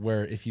instruments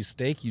where if you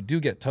stake, you do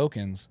get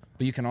tokens,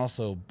 but you can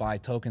also buy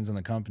tokens in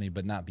the company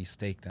but not be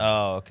staked in.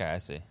 Oh, okay, I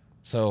see.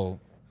 So,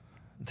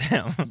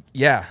 damn,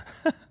 yeah,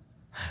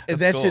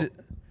 that cool. shit.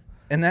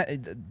 And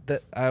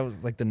that I was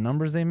like the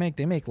numbers they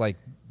make like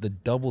the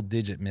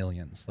double-digit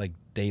millions like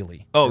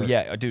daily. Oh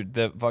yeah, dude.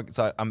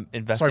 So I'm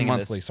investing. Sorry, in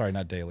monthly. This, sorry,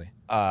 not daily.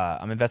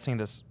 I'm investing in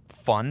this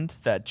fund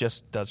that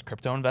just does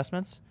crypto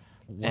investments,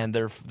 and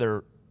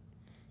their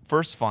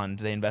first fund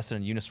they invested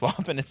in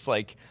Uniswap, and it's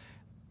like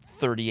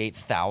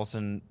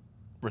 38,000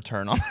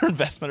 return on their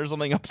investment or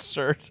something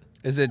absurd.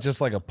 Is it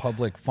just like a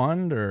public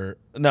fund or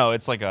no?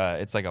 It's like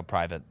a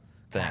private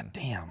thing. God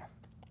damn.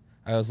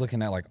 I was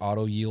looking at like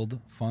auto yield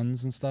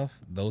funds and stuff.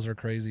 Those are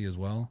crazy as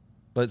well.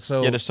 But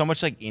so yeah, there's so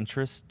much like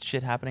interest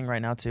shit happening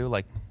right now too,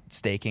 like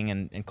staking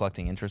and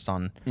collecting interest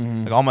on.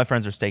 Like all my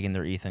friends are staking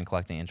their ETH and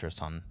collecting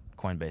interest on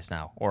Coinbase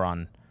now, or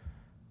on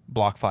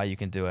BlockFi. You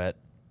can do it.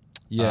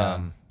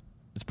 Yeah,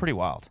 it's pretty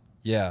wild.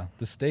 Yeah,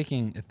 the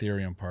staking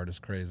Ethereum part is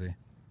crazy.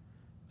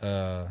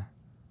 So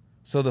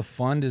the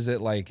fund is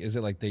it like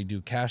they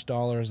do cash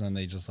dollars and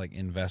they just like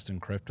invest in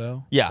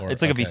crypto? Yeah,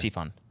 it's like a VC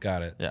fund.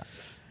 Got it. Yeah.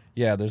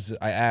 Yeah,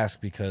 I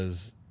ask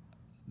because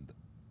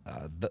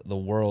the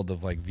world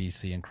of like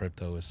VC and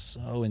crypto is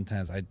so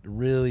intense. I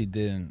really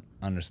didn't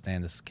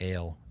understand the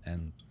scale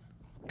and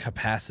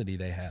capacity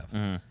they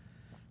have.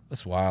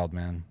 It's wild,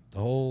 man.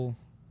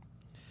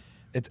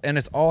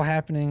 It's all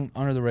happening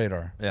under the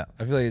radar. Yeah,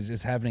 I feel like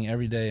it's happening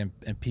every day,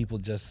 and people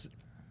just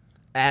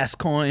ass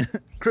coin.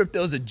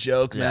 Crypto's a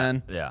joke,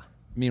 man. Yeah.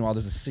 Meanwhile,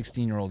 there's a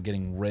 16-year-old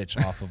getting rich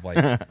off of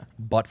like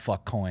butt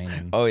fuck coin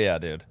and oh yeah,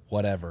 dude.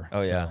 Whatever.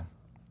 Oh yeah.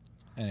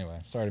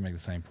 Anyway, sorry to make the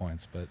same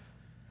points, but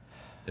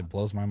it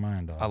blows my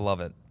mind, dog. I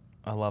love it.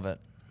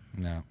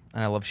 Yeah.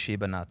 And I love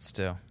Shiba nuts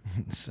too.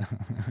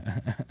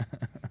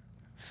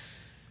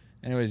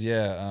 Anyways,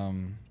 yeah.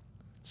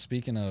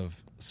 Speaking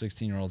of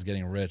 16-year-olds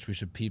getting rich, we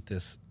should peep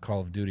this Call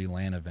of Duty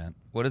LAN event.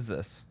 What is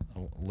this?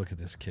 Oh, look at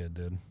this kid,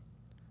 dude.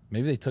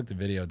 Maybe they took the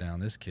video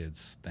down. This kid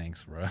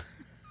stinks, bro.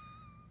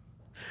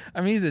 I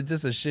mean, he's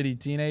just a shitty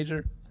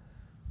teenager,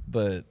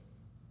 but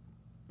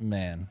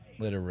man,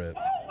 let it rip.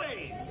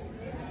 Always!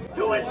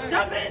 2 and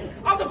 7?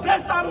 I'm the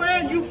best on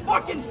land. You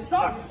fucking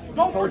suck.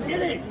 Don't forget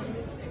it.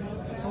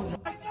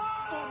 My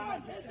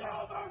God! It's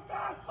over,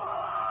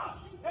 Backball!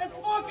 It's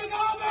fucking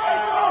over!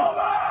 It's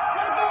over!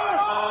 You're going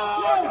home!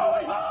 You're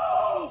going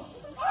home!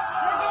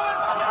 You're going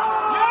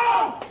home!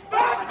 No!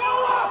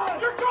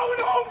 Backball! You're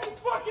going home, you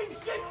fucking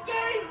shit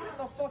stain! Get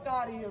the fuck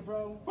out of here,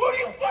 bro. Who do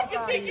you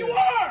fucking think you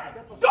are?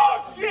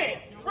 Dog shit!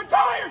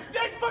 Retire!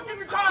 Stay fucking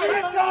retired!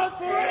 Let's go!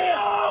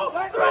 3-0!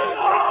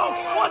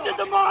 3-0! Watch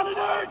the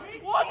monitors!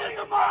 Watch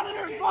the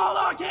monitors! Ball,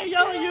 I can't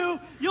yell at you!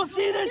 You'll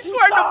see this! He's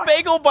wearing a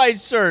Bagel Bite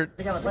shirt.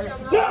 Oh my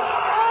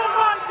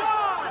God!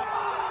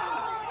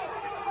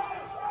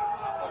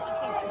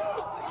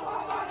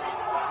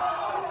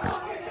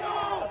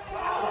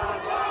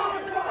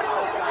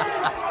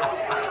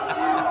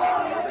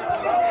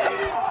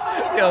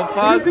 Yo,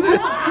 pause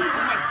this.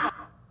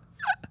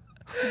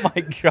 Oh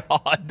my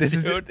God, this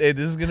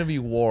is gonna be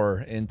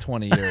war in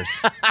 20 years.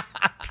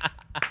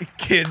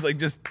 Kids like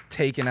just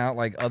taking out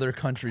like other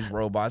countries'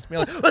 robots, being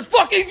like, "Let's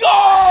fucking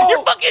go!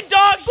 You're fucking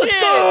dog shit!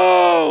 Let's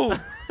go!"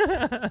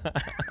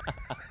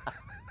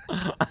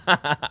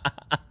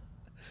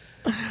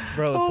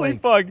 Bro, it's Holy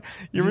like, fuck!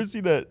 You ever see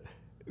that?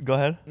 Go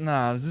ahead.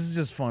 Nah, this is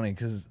just funny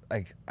because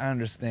like I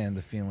understand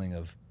the feeling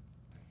of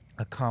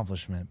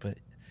accomplishment, but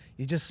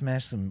you just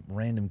smashed some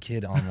random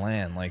kid on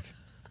land, like.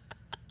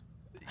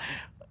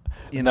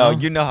 You know? No,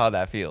 you know how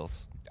that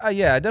feels.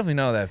 Yeah, I definitely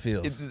know how that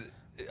feels.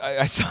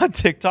 I saw a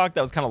TikTok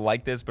that was kind of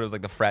like this, but it was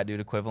like the frat dude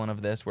equivalent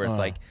of this, where it's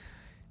like,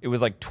 it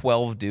was like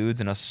 12 dudes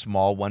in a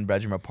small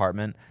 1-bedroom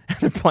apartment, and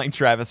they're playing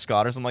Travis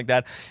Scott or something like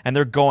that, and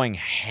they're going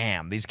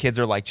ham. These kids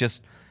are like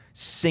just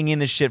singing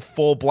this shit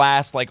full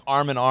blast, like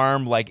arm in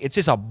arm, like it's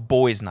just a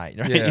boys' night,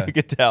 right? Yeah. You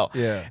could tell.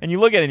 Yeah. And you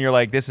look at it and you're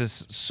like, this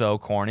is so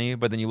corny,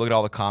 but then you look at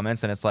all the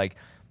comments and it's like,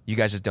 you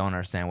guys just don't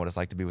understand what it's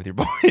like to be with your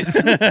boys.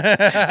 And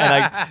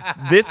like,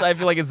 this, I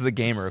feel like, is the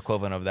gamer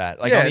equivalent of that.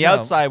 Like on the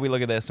outside, we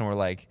look at this and we're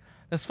like,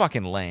 that's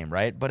fucking lame,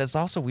 right? But it's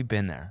also, we've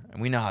been there and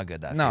we know how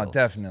good that feels. No,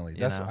 definitely.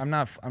 That's I'm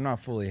not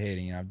fully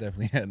hating you. I've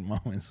definitely had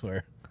moments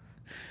where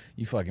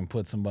you fucking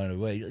put somebody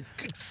away. You're like,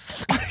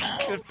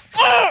 get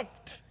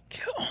fucked.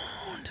 Get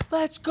owned.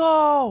 Let's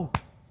go.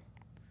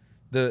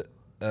 The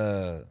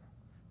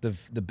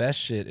best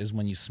shit is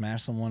when you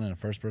smash someone in a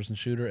first-person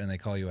shooter and they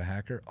call you a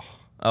hacker.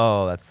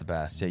 Oh, that's the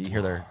best. Yeah, you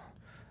hear their...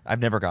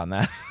 I've never gotten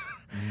that.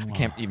 I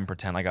can't even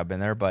pretend like I've been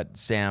there, but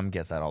Sam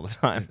gets that all the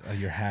time.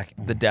 You're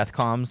hacking. The death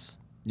comms.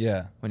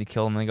 Yeah. When you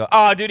kill them, they go,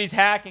 "Oh, dude, he's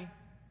hacking,"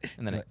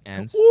 and then it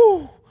ends.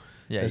 Woo!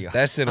 Yeah, you go,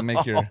 that shit'll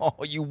make your...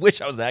 Oh, you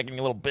wish I was hacking,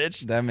 you little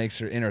bitch. That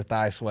makes your inner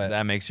thigh sweat.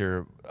 That makes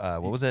your...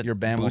 what was it? Your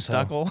bamble boost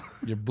knuckle?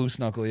 Your boost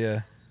knuckle,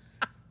 yeah.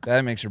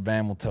 That makes your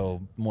bamble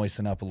toe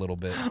moisten up a little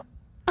bit.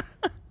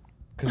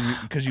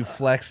 Because you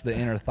flex the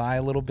inner thigh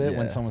a little bit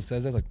when someone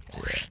says that. It's like,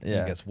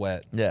 it gets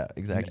wet. Yeah,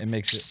 exactly. It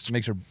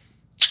makes your...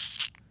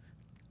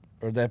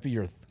 Or would that be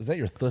your... Is that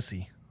your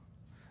thussy?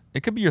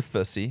 It could be your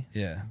thussy.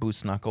 Yeah.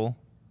 Boost knuckle.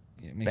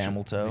 Yeah,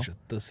 bamble toe. Makes your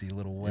thussy a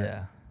little wet.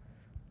 Yeah.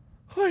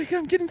 Oh,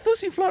 I'm getting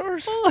thussy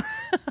flowers.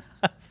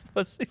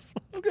 Thussy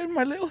flowers. I'm getting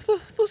my little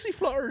thussy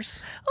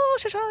flowers. Oh,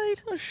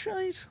 shite. Oh,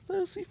 shite.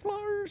 Thussy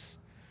flowers.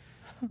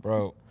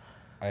 Bro,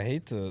 I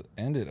hate to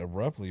end it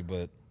abruptly,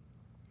 but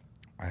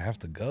I have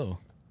to go.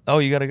 Oh,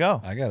 you got to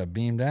go. I got to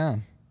beam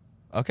down.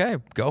 Okay,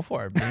 go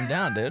for it. Beam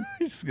down, dude.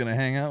 He's just going to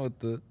hang out with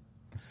the...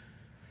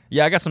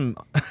 Yeah, I got some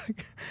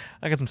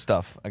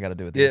stuff I got to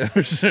do with this. Yeah,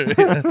 for sure.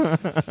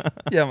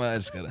 Yeah, I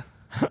just got to...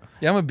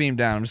 Yeah, I'm going to beam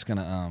down. I'm just going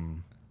to...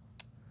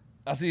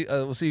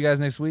 we'll see you guys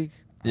next week.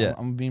 Yeah. I'm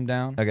going to beam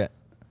down. Okay.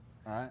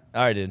 All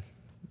right, dude.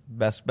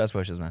 Best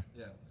wishes, man.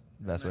 Yeah.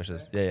 Best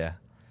wishes. Yeah.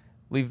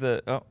 Leave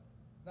the... Oh.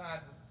 Nah,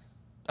 just...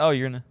 Oh,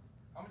 you're going to...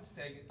 I'm going to just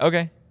take it.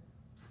 Okay.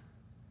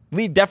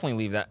 Definitely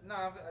leave that.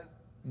 No,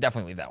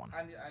 definitely leave that one.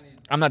 I need...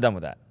 I'm not done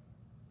with that.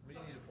 What do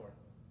you need it for?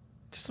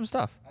 Just some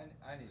stuff. I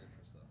need it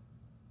for stuff.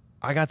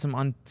 I got some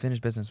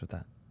unfinished business with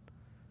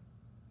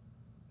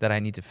that I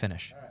need to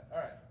finish. All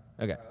right.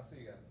 Okay. All right, I'll see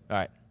you guys. All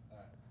right.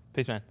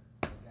 Peace, man.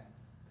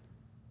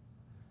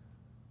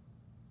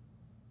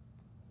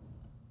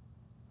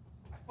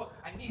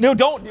 No,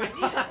 don't, dude.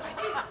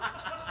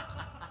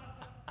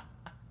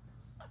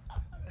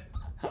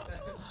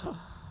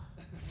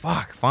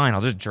 Fuck, fine.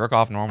 I'll just jerk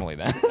off normally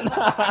then.